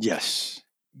 Yes.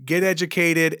 Get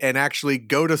educated and actually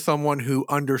go to someone who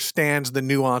understands the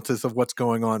nuances of what's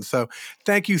going on. So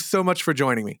thank you so much for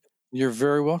joining me. You're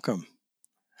very welcome.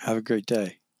 Have a great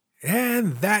day.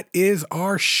 And that is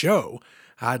our show.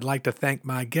 I'd like to thank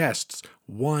my guests,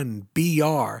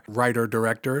 1BR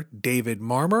writer-director David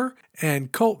Marmer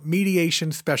and cult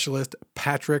mediation specialist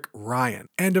Patrick Ryan.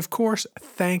 And of course,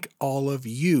 thank all of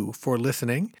you for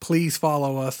listening. Please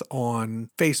follow us on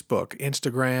Facebook,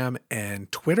 Instagram,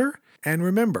 and Twitter. And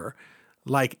remember,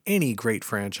 like any great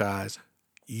franchise,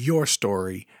 your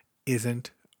story isn't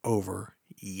over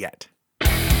yet.